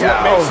 This is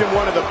what makes him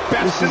one of the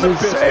best in the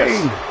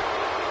business.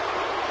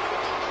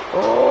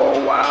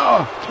 Oh,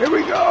 wow. Here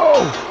we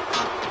go.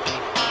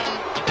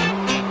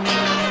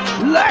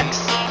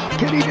 Lex.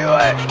 Can he do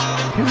it?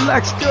 Can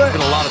Lex do it? There's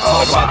been a lot of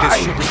talk about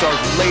this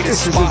superstar's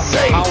latest spot in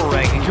the power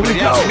rankings. Here we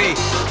But go. ask me,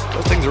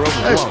 those things are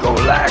overblown. Let's go,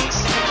 Lex.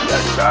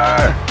 Yes,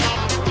 sir.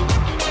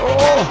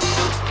 Oh,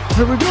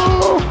 here we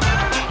go.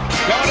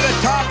 Going to the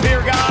top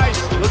here, guys.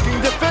 Looking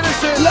to finish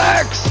it.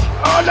 Lex.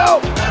 Oh,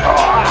 no.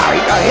 Oh, he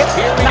got hit.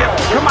 Here we go.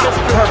 Come on.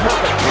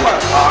 Come on.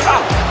 Oh, no.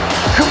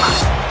 Come on.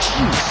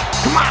 Jeez.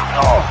 Come on.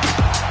 Oh.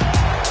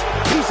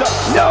 He's up.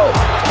 No.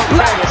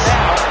 Lex.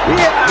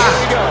 Yeah. Here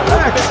we go.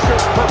 Lex. Mr.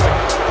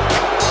 Perfect.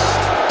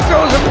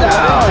 Throws him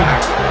down.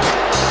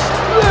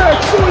 Lex,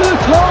 go to the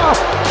top.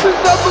 This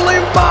is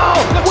unbelievable.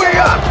 Way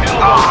up.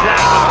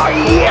 Oh,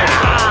 yeah.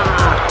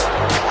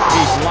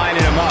 He's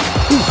lining him up.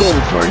 He's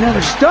going for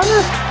another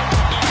stunner.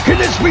 Can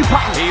this be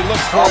possible? He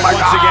looks for it my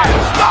once God. again.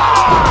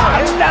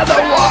 Oh, another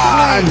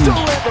one.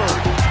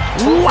 Delivered.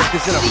 Lex,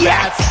 Is in a the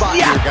bad spot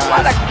here, guys.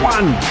 athletic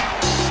one.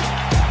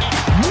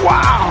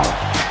 Wow.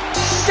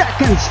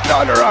 Second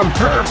stunner on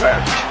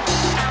Perfect.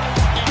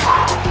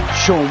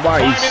 Show why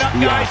he's Climbing up,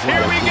 the guys.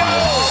 Here we athletic go.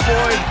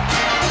 one.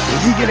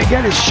 Is he gonna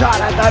get his shot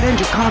at that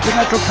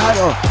Intercontinental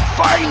title?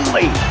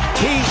 Finally!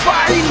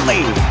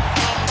 Finally!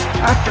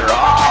 After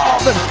all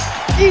the...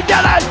 He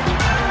did it!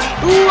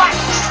 Lex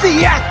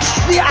the X,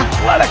 the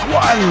athletic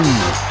one!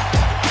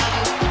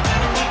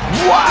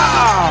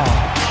 Wow!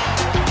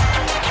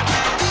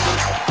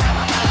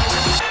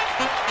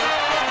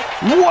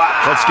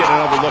 Wow! Let's get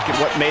another look at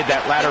what made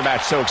that ladder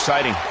match so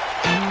exciting.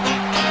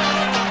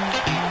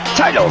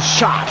 Title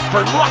shot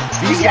for Lex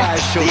These the guys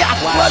X, show the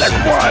flash athletic in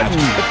this one!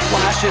 match, but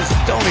flashes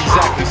don't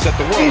exactly set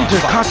the world on fire,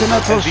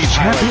 Intercontinental as these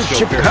highlights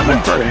show Championship very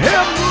coming well. for him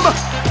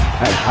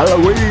at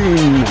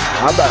Halloween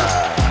Havoc.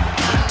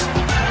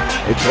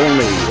 It's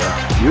only a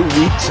few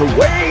weeks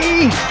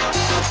away.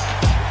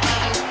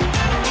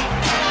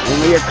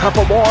 Only a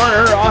couple more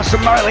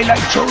awesome gnarly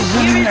nitros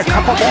and a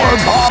couple more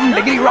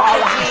BomBdigity RAW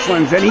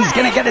Wrastlins, and he's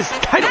gonna get his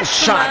title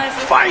shot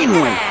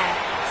finally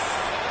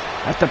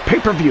at the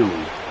pay-per-view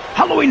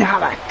Halloween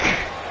Havoc.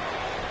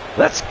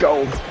 Let's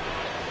go.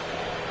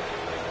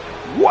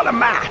 What a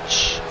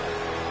match.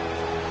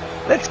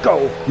 Let's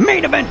go.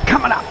 Main event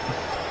coming up.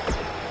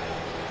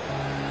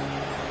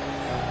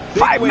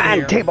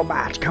 Five-man table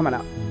match coming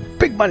up.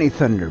 Big Money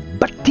Thunder,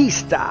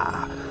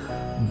 Batista,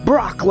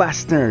 Brock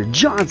Lesnar,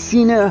 John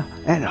Cena,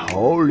 and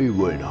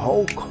Hollywood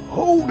Hulk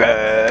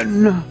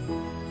Hogan.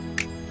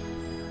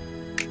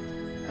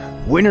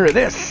 Winner of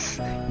this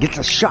gets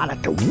a shot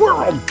at the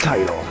world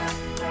title.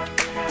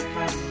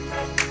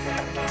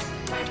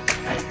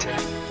 At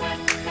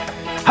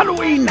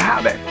Halloween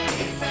Havoc.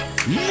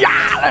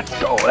 Yeah, let's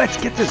go. Let's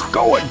get this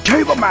going.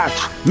 Table match.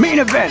 Main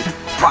event.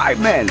 5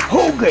 men.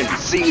 Hogan,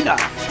 Cena,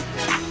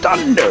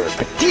 Thundur,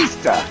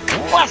 Batista,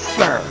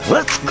 Lesnar.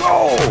 Let's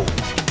go.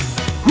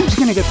 Who's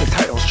going to get the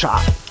title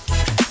shot?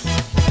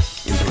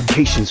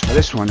 Implications for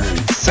this one are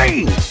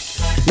insane.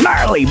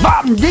 Gnarly,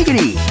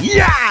 BomBdigity.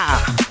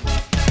 Yeah.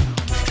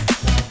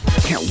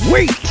 Can't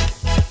wait.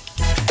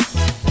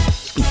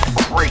 It's gonna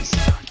be crazy.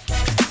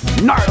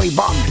 Gnarly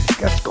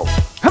BomBdigity. Let's go.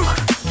 Come on.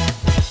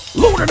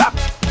 Load it up.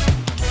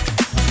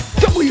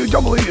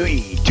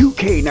 WWE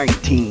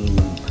 2K19.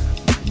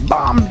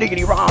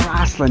 BomBdigity RAW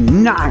Wrastlin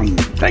 9.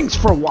 Thanks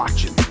for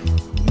watching.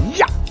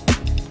 Yeah.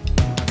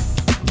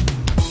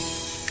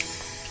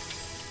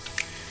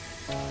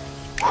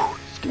 Whew,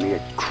 it's gonna be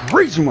a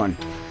crazy one.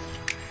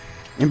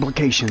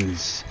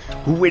 Implications.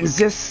 Who wins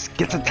this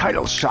gets a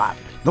title shot.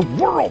 The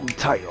world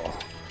title.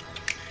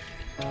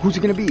 Who's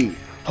it gonna be?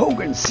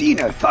 Hogan,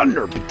 Cena,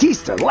 Thundur,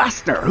 Batista,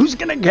 Lesnar. Who's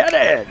gonna get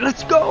it?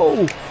 Let's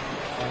go.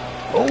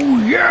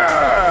 Oh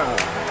yeah.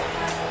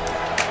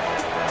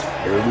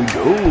 Here we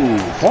go.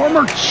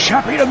 Former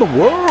champion of the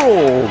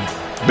world,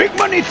 Big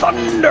Money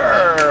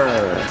Thunder.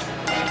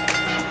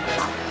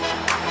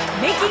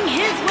 Making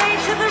his way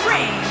to the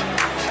ring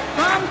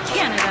from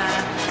Canada,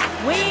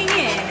 weighing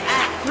in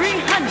at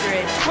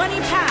 320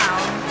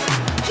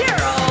 pounds,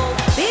 Gerald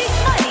Big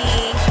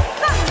Money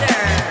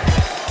Thunder.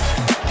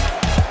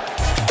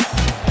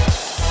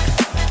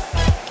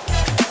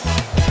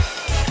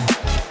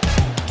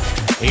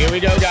 Here we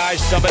go, guys.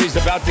 Somebody's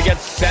about to get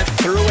sent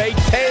through a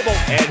table.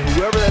 And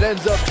whoever that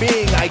ends up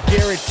being, I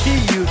guarantee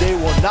you they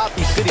will not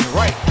be sitting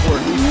right for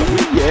at least a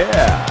week.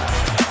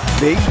 Yeah.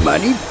 Big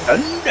Money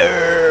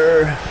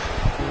Thunder.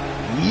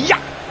 Yeah.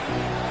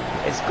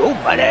 Let's go,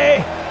 buddy.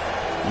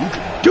 You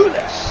can do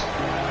this.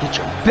 Get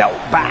your belt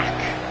back.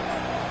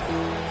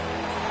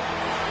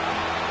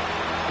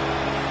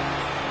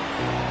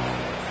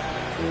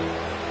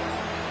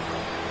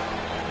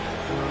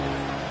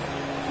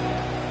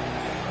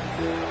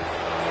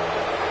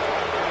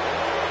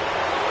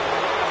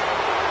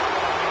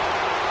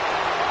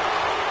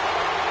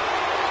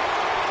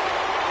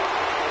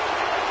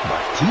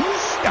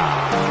 Batista.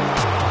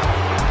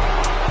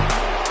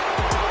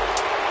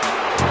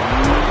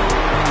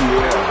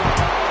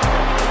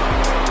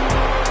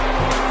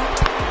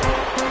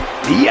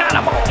 The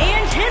animal.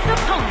 And his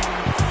opponent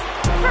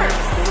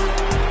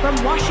from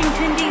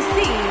Washington,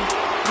 D.C.,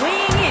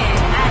 weighing in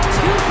at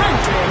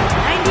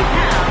 290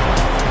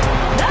 pounds,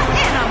 the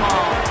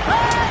Animal,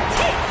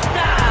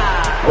 Batista!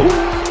 Oh,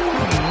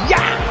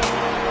 yeah!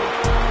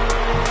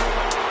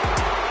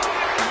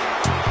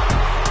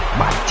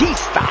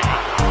 Batista!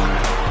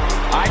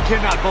 I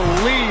cannot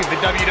believe the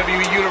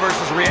WWE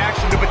Universe's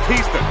reaction to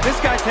Batista. This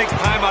guy takes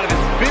time out of his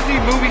busy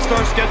movie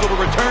star schedule to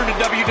return to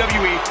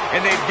WWE,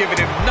 and they've given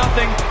him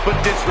nothing but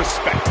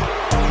disrespect.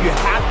 You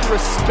have to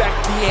respect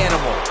the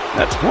Animal.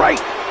 That's right,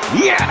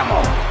 the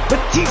Animal,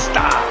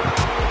 Batista!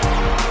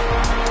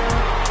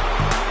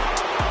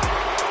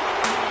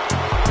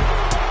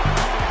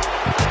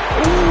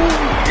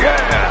 Ooh,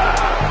 yeah!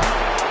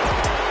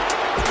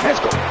 Let's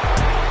go.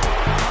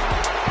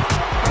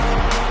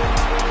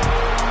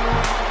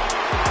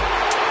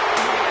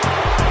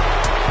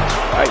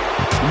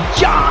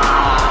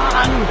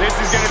 John! This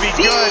is going to be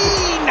good.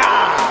 Cena!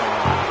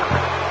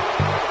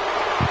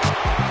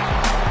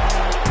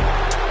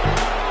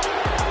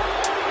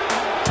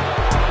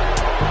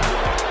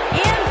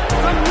 And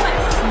from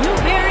West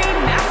Newbury,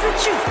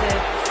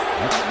 Massachusetts,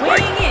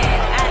 weighing in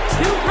at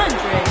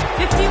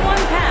 251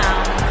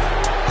 pounds,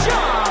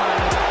 John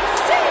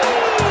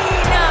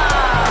Cena!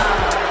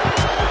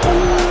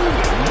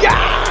 Ooh,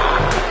 yeah!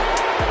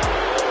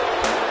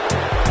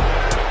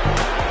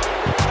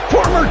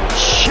 Former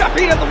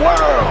champion of the world!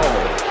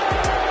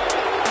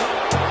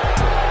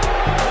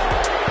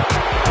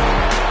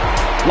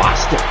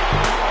 Lost it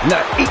in the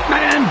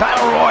 8-man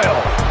battle royal.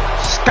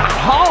 Scott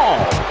Hall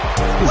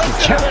is the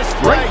champ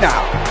right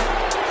now.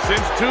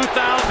 Since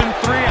 2003,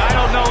 I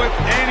don't know if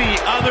any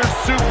other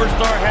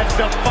superstar has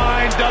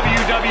defined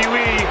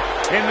WWE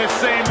in the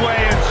same way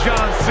as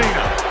John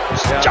Cena.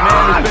 A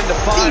man who's been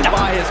defined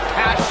by his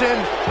passion,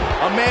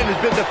 a man who's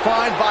been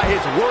defined by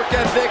his work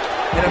ethic,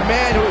 and a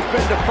man who has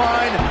been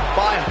defined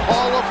by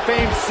Hall of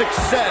Fame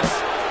success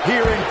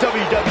here in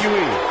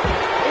WWE.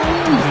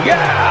 Ooh,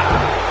 yeah!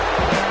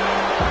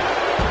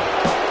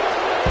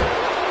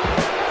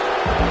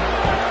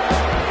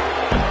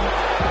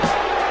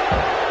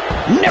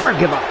 Never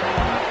give up.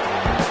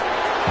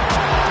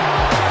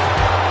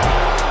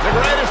 The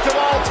greatest of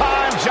all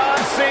time, John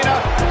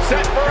Cena,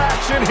 set for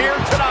action here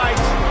tonight.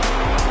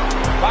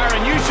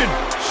 Byron, you should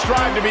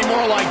strive to be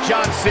more like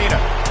John Cena.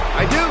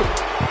 I do.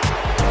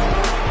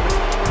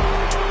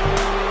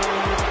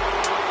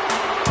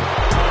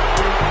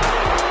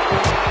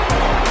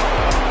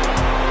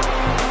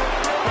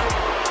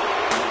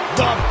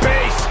 The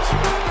Beast.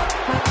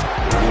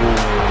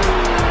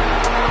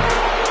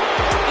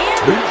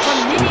 And from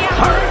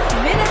Minneapolis,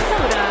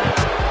 Minnesota,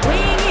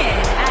 weighing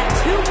in at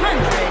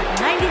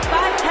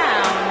 295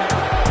 pounds,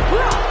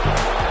 Brock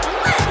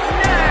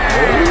Lesnar!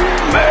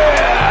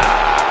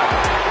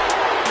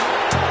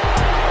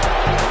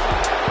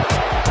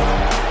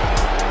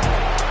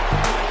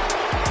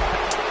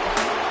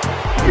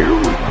 Here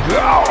we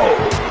go.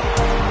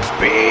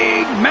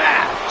 Big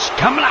match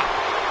coming up.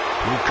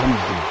 Here comes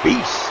the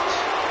Beast.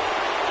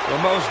 The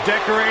most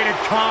decorated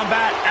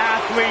combat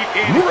athlete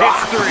in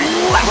Brock history.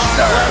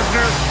 Lesnar. Brock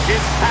Lesnar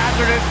is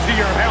hazardous to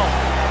your health.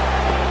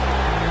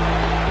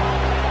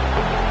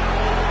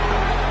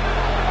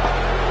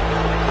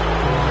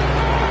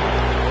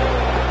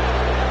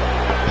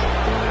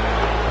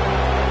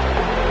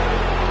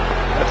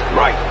 That's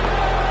right.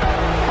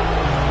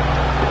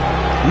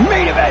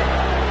 Main event.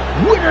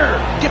 Winner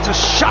gets a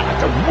shot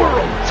at the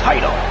world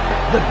title.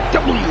 The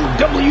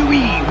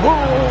WWE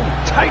World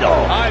Title.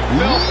 I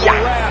felt the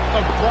wrath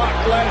of Brock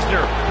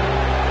Lesnar.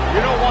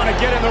 You don't want to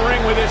get in the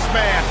ring with this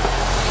man.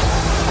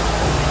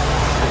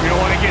 You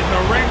don't want to get in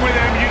the ring with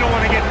him. You don't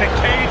want to get in the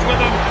cage with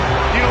him.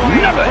 You don't want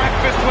to eat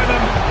breakfast with him.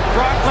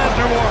 Brock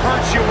Lesnar will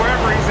hurt you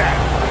wherever he's at.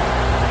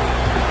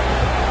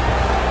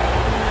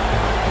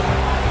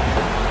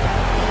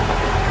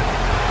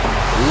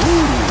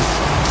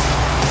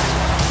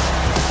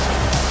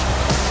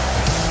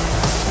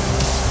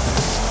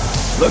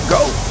 The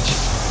GOAT.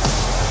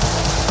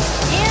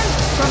 And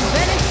from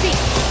Venice Beach,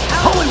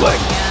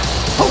 Hollywood.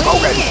 California,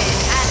 Hogan. weighing in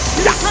at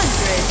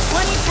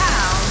 220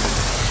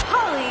 pounds,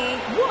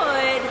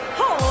 Hollywood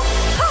Hulk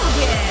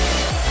Hogan!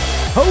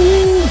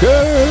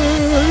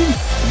 Hogan.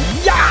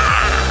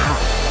 Yeah.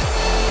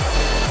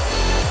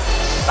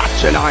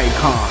 Such an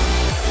icon.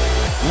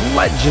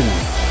 Legend.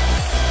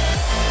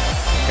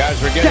 Guys,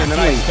 we're getting the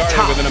night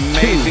started with an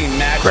amazing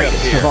matchup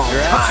here.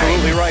 You're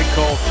absolutely right,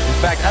 Cole.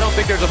 In fact, I don't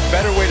think there's a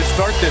better way to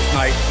start this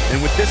night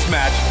than with this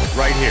match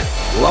right here.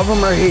 Love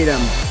him or hate him,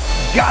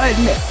 gotta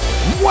admit,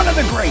 one of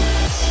the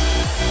greatest,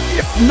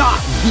 if not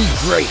the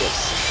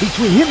greatest,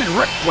 between him and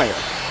Ric Flair.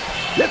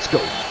 Let's go.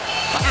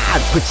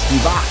 I'd put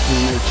Steve Austin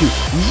in there too.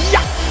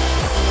 Yeah.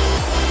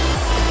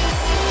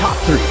 Top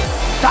three.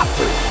 Top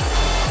three.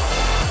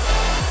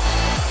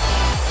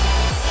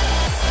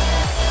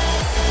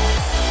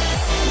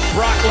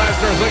 Brock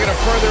Lesnar is looking to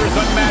further his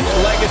unmatched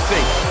legacy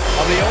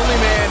of the only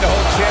man to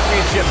hold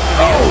championships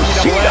in the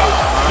Cena.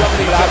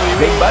 WWE,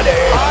 Big buddy.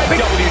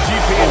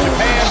 IWGP in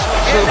Japan,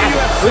 and the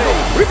UFC.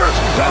 Reverse.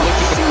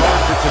 Looking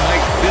to for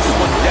tonight, this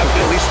one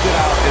definitely stood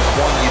out as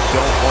one you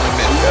don't want to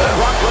miss.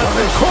 Brock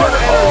Lesnar still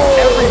entering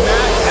every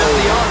match as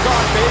the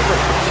odds-on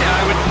favorite. Yeah,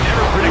 I would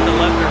never predict a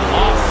Lesnar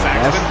loss,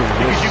 Saxton,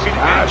 because you can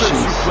enter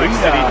Suplex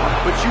City,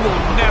 but you will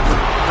never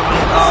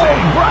remain the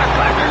same. Brock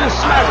Lesnar just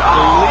smashed.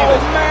 Oh,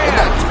 man. And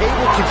that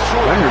table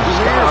control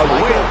careers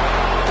win.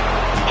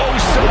 Oh,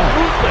 so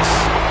ruthless.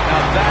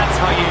 Now that's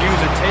how you use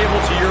a table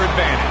to your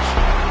advantage.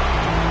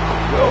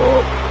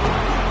 Oh.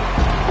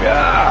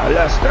 Yeah,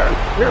 Lesnar.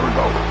 Here we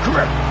go. Come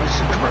here.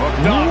 Listen, come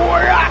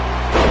here.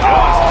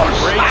 Oh,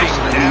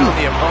 breaking down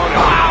the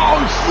opponent.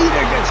 Oh, Cena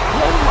gets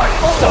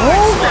Hogan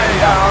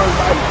down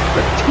by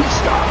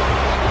Batista.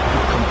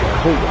 Come get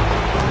Hogan.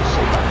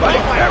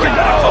 There we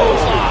go.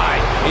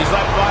 He's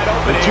left wide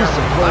open here.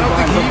 I don't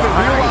think he even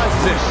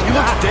realizes it. He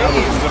looks dazed.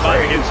 He's about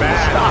to get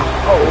back.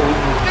 Oh,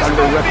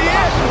 Thundur ripped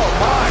off.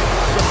 Oh, my.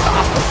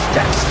 Off the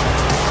chest.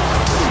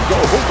 There we go.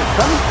 Hogan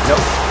coming?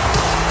 Nope.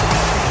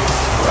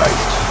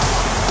 Right.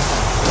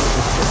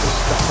 Let's get this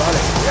stuff out of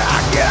here. Yeah,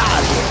 get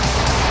out of here.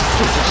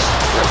 Just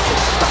rip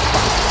this stuff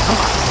out. Come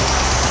on.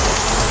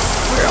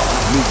 We don't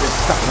need this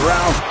stuff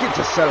around. Get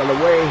this out of the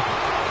way.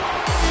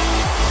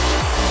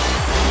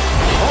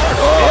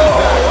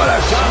 Oh, what a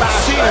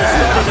smash! Cena's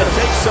starting to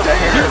take some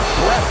deep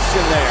breaths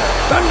in there.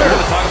 Thundur. We're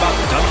going to talk about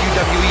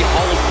WWE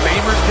Hall of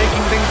Famers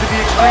taking things to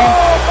the extreme.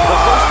 The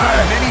first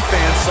time many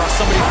fans saw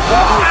somebody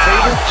fall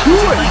through a table was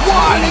in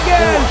 1984.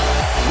 again.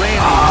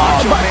 Randy,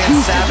 Macho Man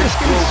Batista Savage just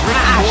getting drove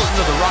Ricky smashed. Orton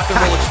of the Rock and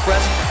Roll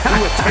Express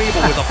through a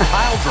table with a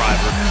pile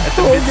driver at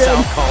the Hogan.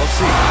 Mid-South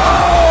Coliseum.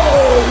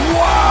 Oh,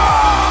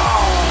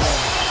 wow!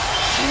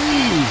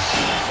 Jeez.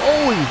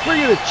 Oh, he's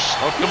bringing it.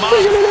 He's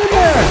bringing it in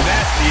there.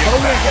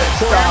 Hogan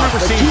gets I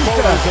remember seeing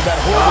photos of that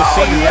horrible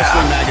scene in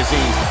wrestling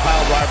magazines. The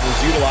pile driver was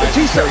utilized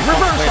to Batista, carry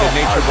reversal. plant-planted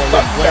nature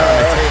balloon flare on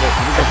the table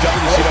for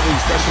WCW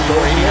Special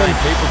War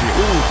 89 pay-per-view.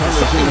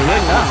 Something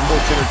happened in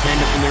sports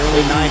entertainment in the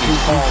early 90s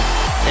called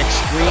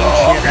Extreme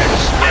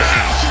Championship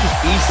Wrestling.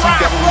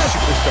 ECW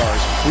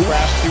superstars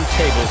crashed through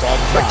tables all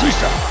the time.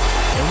 Batista.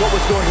 And what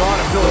was going on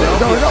in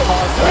Philadelphia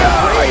caused a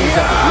raise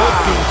of wood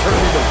being turned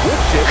into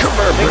wood chips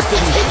thanks to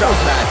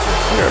tables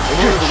matches. In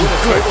order to win a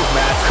tables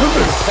match, the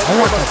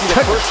competitor must be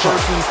the first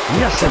person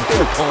to hit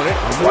their opponent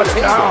on the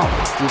table.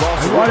 We've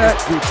also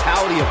witnessed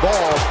brutality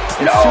evolve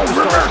as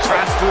superstars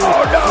crash through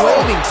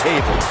flaming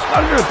tables.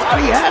 Thundur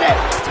thought he had it.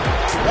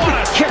 What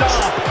a Kicks.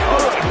 stop.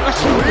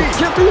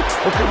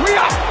 Okay, we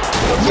up.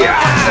 Yeah.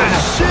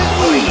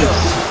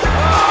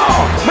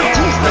 Oh,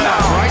 Batista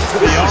now. Right to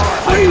the arm.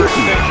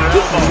 Crazy.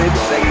 This is an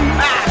insane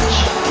match.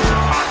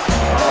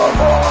 Oh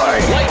boy.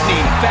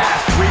 Lightning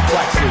fast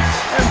reflexes.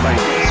 Everybody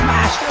gets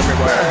smashed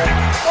everywhere.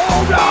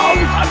 Oh no.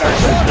 Thundur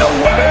says no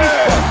way.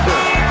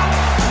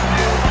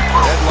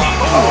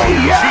 Oh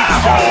yeah.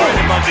 Right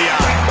above the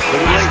eye. The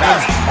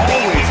Lakers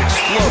always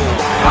explode.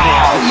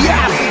 Oh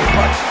yes.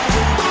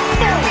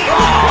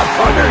 Oh,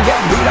 Thundur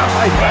getting beat up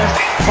by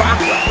Brock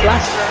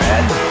Lesnar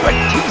and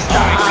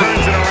Batista. He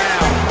turns it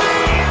around.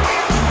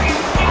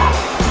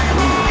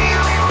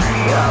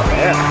 Yeah,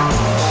 man.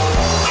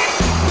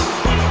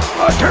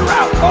 Oh, turn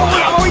around.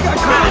 Oh, he got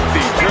caught. The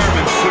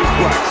German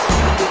suplex.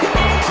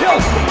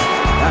 Filthy.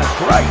 That's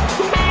right.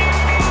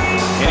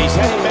 And he's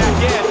heading back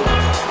in.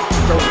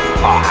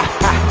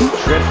 He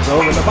trips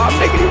over the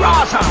BomBdigity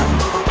RAW sign.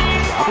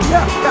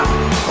 Yeah.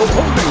 Oh,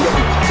 Hogan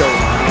getting thrown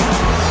around.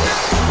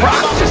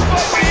 Brock just...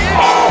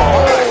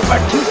 Oh,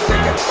 Batista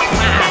gets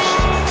smashed.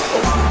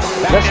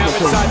 Back now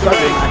inside the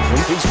ring.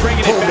 He's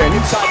bringing it back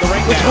inside the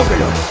ring now.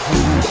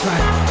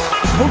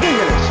 Hogan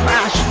gonna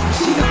smash.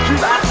 See the through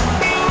that?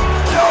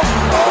 No.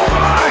 Oh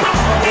my.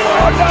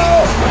 Oh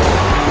no.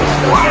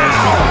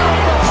 Wow.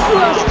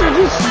 Lesnar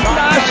just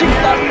smashing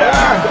Thundur.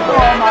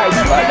 Oh my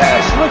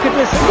goodness. Look at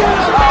this again.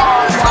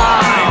 Oh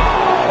my.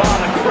 Wow,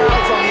 the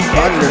crowd's on the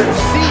edge of their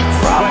seats.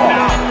 But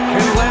now,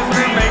 can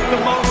Lesnar make the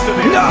most of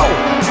it? No.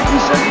 He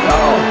said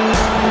no.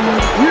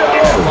 No.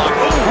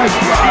 That's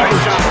right.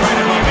 Shot right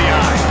above the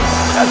eye.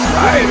 That's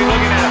right. Maybe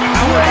looking at him.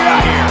 How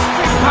right here.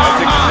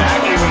 That's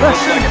exactly what it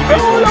looks like to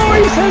be. No,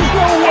 he says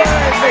no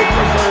way. Big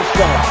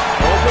reversal.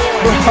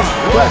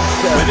 But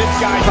this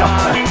guy's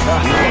on.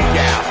 Look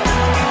out.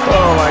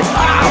 Oh my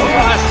God.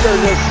 Lesnar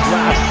just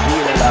smashed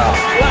Cena out.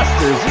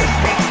 Lesnar's just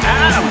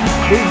at him.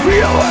 He's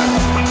real.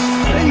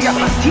 And then you got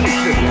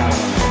Batista down on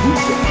him.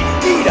 He's getting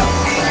beat up.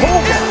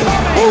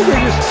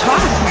 Hogan just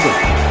tosses him.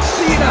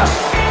 Cena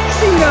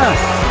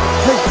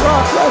has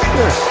Brock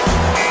Lesnar.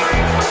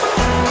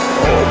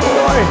 Oh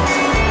boy.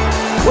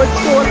 What's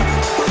going on?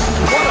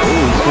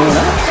 He's going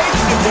up.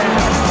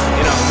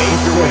 In a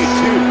major way,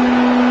 too.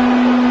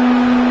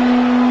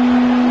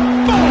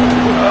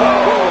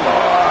 Oh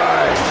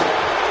boy.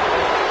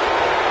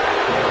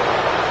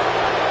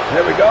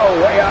 There we go,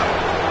 way up.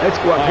 Let's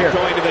go up here.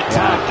 Going to the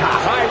top.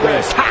 High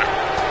risk. Top.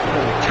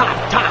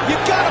 You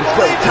gotta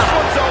believe this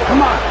one's over.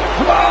 Come on.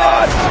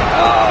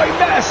 Oh, he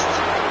missed.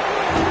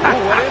 What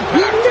impact.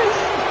 He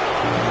missed.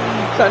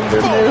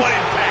 Thundur What missed.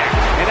 impact.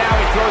 And now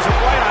he throws it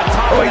right on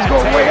top of Oh, he's that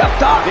going table. way up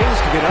top. Things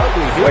could get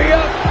ugly here. Way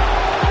up.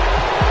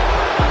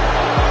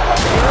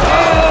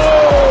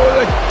 Oh,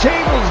 the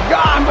table's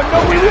got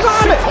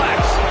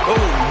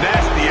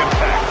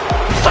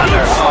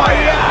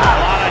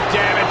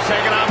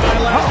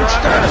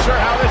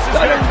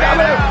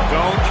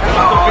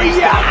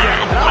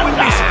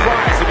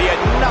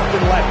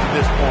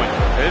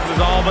is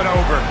all but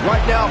over.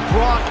 Right now,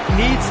 Brock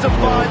needs to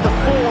find the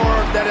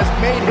form that has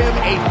made him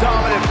a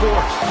dominant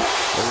force.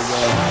 There we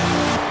go.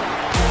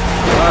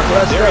 Brock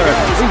Lesnar.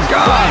 He's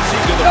gone.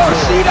 No,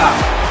 Cena.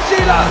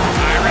 Cena.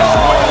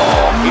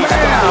 Oh,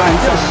 man.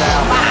 Just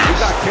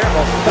He's not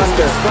careful.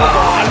 Thundur.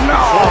 Oh,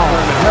 no.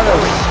 Another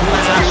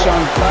smash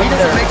on Thundur. He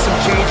doesn't make some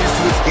changes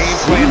to his game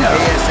plan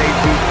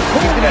ASAP.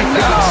 He's going to be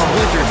picking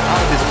splinters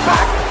out of his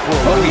back for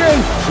a week.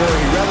 Sure,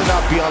 he'd rather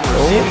not be on the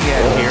receiving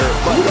end here,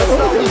 but let's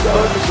not lose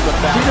focus of the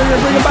fact Cena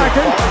gonna bring him back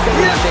in.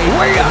 Yes,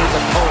 way up. his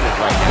opponent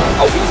right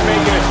now. Oh, he's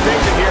making a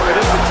statement here with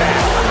this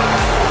attack.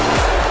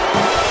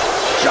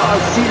 John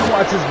Cena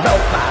wants his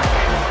belt back.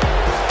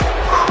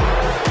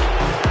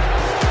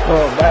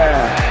 Oh,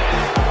 man.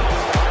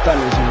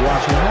 Thunder's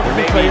watching that.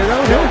 Maybe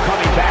Bill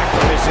coming back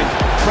from this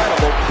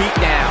incredible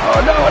beatdown. Oh,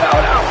 no.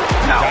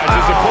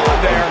 Dodges a bullet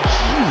there.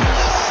 Jeez.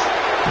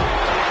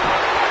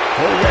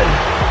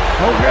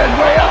 Hogan,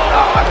 way up.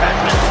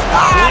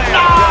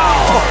 No.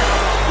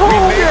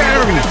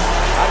 Hogan.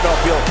 I don't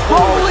feel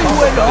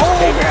Hollywood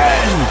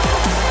Hogan.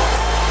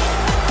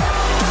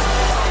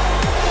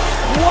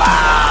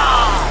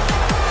 Wow.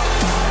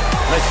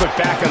 Let's look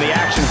back on the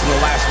action from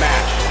the last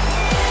match.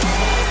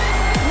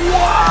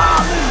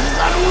 Wow, this is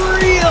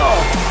unreal.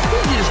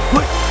 He just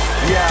put...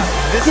 Yeah,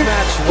 this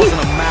match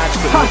wasn't a match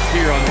that would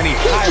appear on any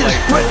highlight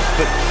reels,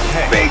 but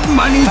hey, big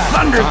money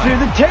Thundur through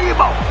the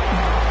table.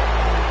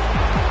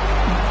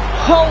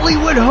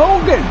 Hollywood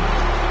Hogan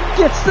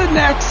gets the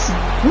next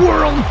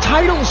world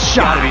title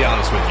shot. gotta be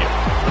honest with you,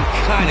 I'm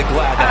kind of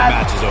glad that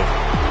match is over.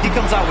 He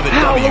comes out with a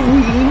Halloween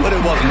W, but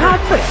it wasn't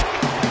Havoc.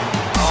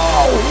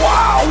 Oh,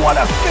 wow, what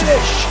a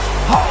finish.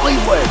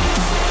 Hollywood.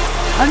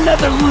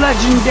 Another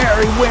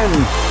legendary win.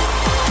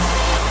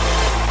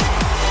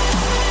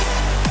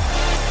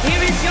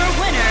 Here is your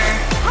winner,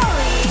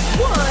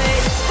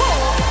 Hollywood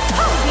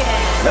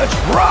Hogan. That's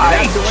right.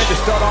 That's the way to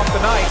start off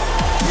the night.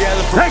 Yeah,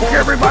 the Thank you,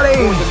 everybody.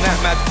 that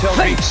match tells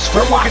Thanks me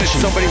for we're looking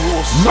watching. at somebody who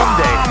will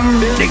someday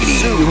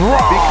BomBdigity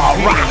RAW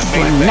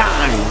Wrastlin 9.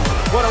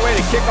 What a way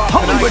to kick off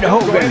Hollywood tonight.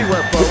 Don't go Hogan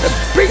anywhere, with folks.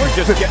 a big We're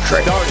just getting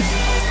victory. started.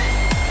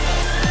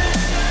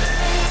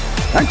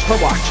 Thanks for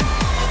watching.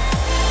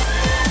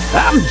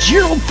 I'm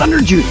Gerald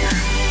Thundur Jr.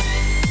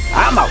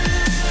 I'm out.